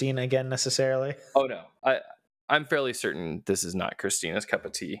with Christina again, necessarily? Oh no, I'm fairly certain this is not Christina's cup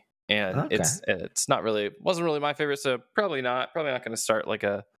of tea, and Okay. it's not really, wasn't really my favorite. So probably not going to start like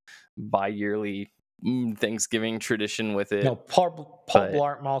a bi-yearly Thanksgiving tradition with it. No, Paul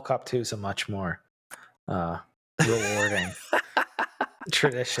Blart Mall Cop 2 is a much more rewarding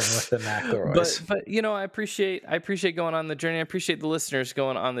tradition with the McElroys. But I appreciate going on the journey. I appreciate the listeners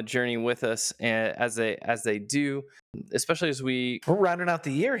going on the journey with us, and as they do, especially as we're rounding out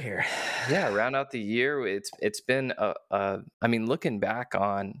the year here. Yeah, round out the year. It's been I mean, looking back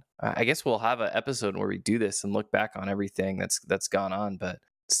on, I guess we'll have an episode where we do this and look back on everything that's gone on, but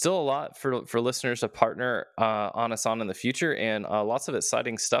still a lot for listeners to partner on us on in the future, and lots of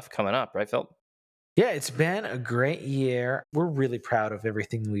exciting stuff coming up, right, Phil? Yeah, it's been a great year. We're really proud of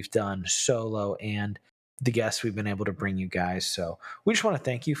everything we've done solo and the guests we've been able to bring you guys. So we just want to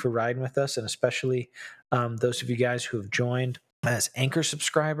thank you for riding with us, and especially those of you guys who have joined as Anchor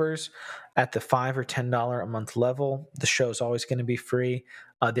subscribers at the $5 or $10 a month level. The show is always going to be free.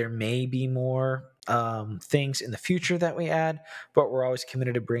 There may be more things in the future that we add, but we're always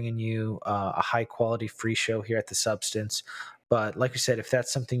committed to bringing you a high quality free show here at The Substance. But like we said, if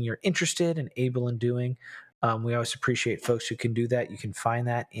that's something you're interested and able in doing, we always appreciate folks who can do that. You can find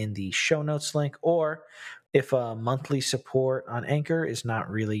that in the show notes link. Or if monthly support on Anchor is not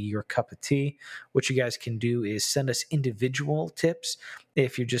really your cup of tea, what you guys can do is send us individual tips.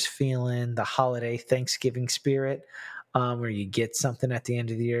 If you're just feeling the holiday Thanksgiving spirit, where you get something at the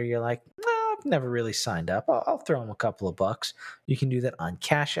end of the year, you're like, I've never really signed up. I'll throw them a couple of bucks. You can do that on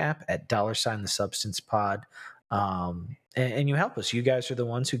Cash App at $the Substance Pod. And you help us. You guys are the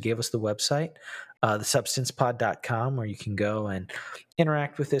ones who gave us the website, thesubstancepod.com, where you can go and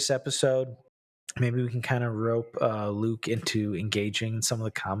interact with this episode. Maybe we can kind of rope Luke into engaging in some of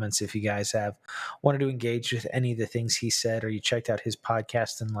the comments. If you guys have wanted to engage with any of the things he said, or you checked out his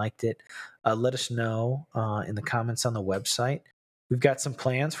podcast and liked it, let us know in the comments on the website. We've got some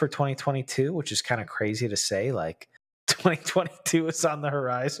plans for 2022, which is kind of crazy to say. Like 2022 is on the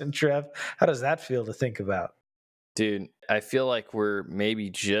horizon, Trev. How does that feel to think about? Dude, I feel like we're maybe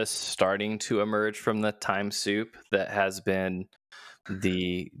just starting to emerge from the time soup that has been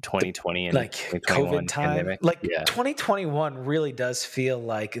the 2020 and like COVID time. Pandemic. Like 2021 really does feel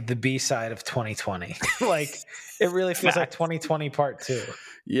like the B side of 2020. Like it really feels like 2020 part 2.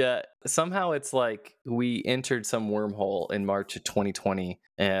 Yeah, somehow it's like we entered some wormhole in March of 2020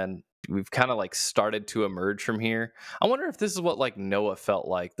 and we've kind of like started to emerge from here. I wonder if this is what like Noah felt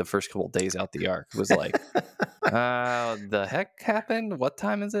like the first couple of days out the ark. It was like, the heck happened? What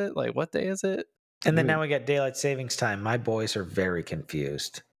time is it? Like, what day is it? And then now we got daylight savings time. My boys are very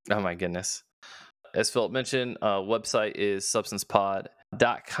confused. Oh my goodness. As Philip mentioned, website is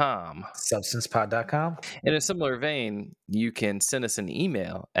substancepod.com. Substancepod.com. In a similar vein, you can send us an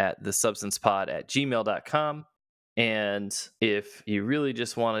email at thesubstancepod@gmail.com. And if you really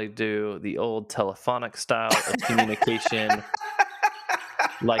just want to do the old telephonic style of communication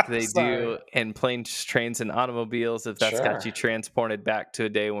like they do in planes, trains, and automobiles, if that's got you transported back to a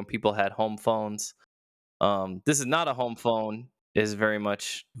day when people had home phones. This is not a home phone. It is very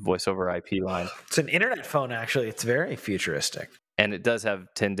much voice over IP line. It's an internet phone, actually. It's very futuristic. And it does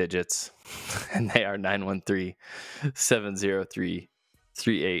have 10 digits. And they are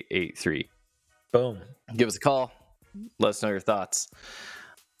 913-703-3883. Boom. Give us a call. Let us know your thoughts.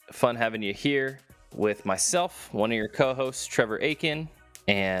 Fun having you here with myself, one of your co-hosts, Trevor Aiken,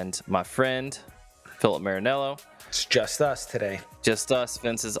 and my friend, Philip Marinello. It's just us today. Just us.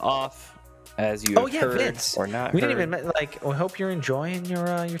 Vince is off, as you have heard Vince. or not We heard. didn't even, like, we hope you're enjoying your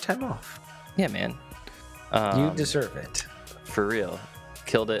time off. Yeah, man. You deserve it. For real.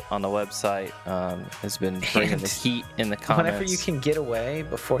 Killed it on the website. Has been bringing the heat in the comments. Whenever you can get away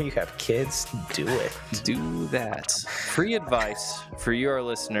before you have kids, do it. Do that. Free advice for you, our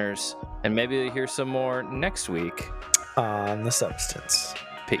listeners, and maybe you'll hear some more next week on The Substance.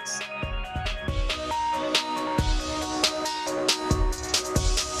 Peace.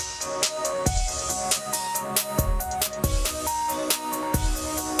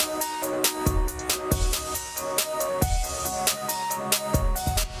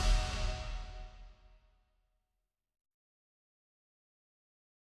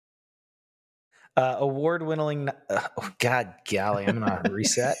 Award-winning. Oh, God, golly, I'm gonna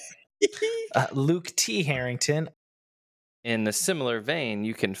reset. Luke T. Harrington. In a similar vein,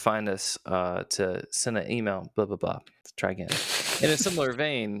 you can find us to send an email, blah, blah, blah. Let's try again. In a similar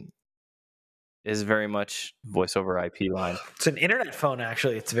vein is very much voice over IP line. It's an internet phone,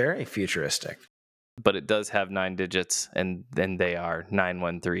 actually. It's very futuristic. But it does have 9 digits, and then they are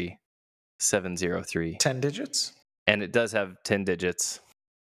 913-703. 10 digits? And it does have 10 digits.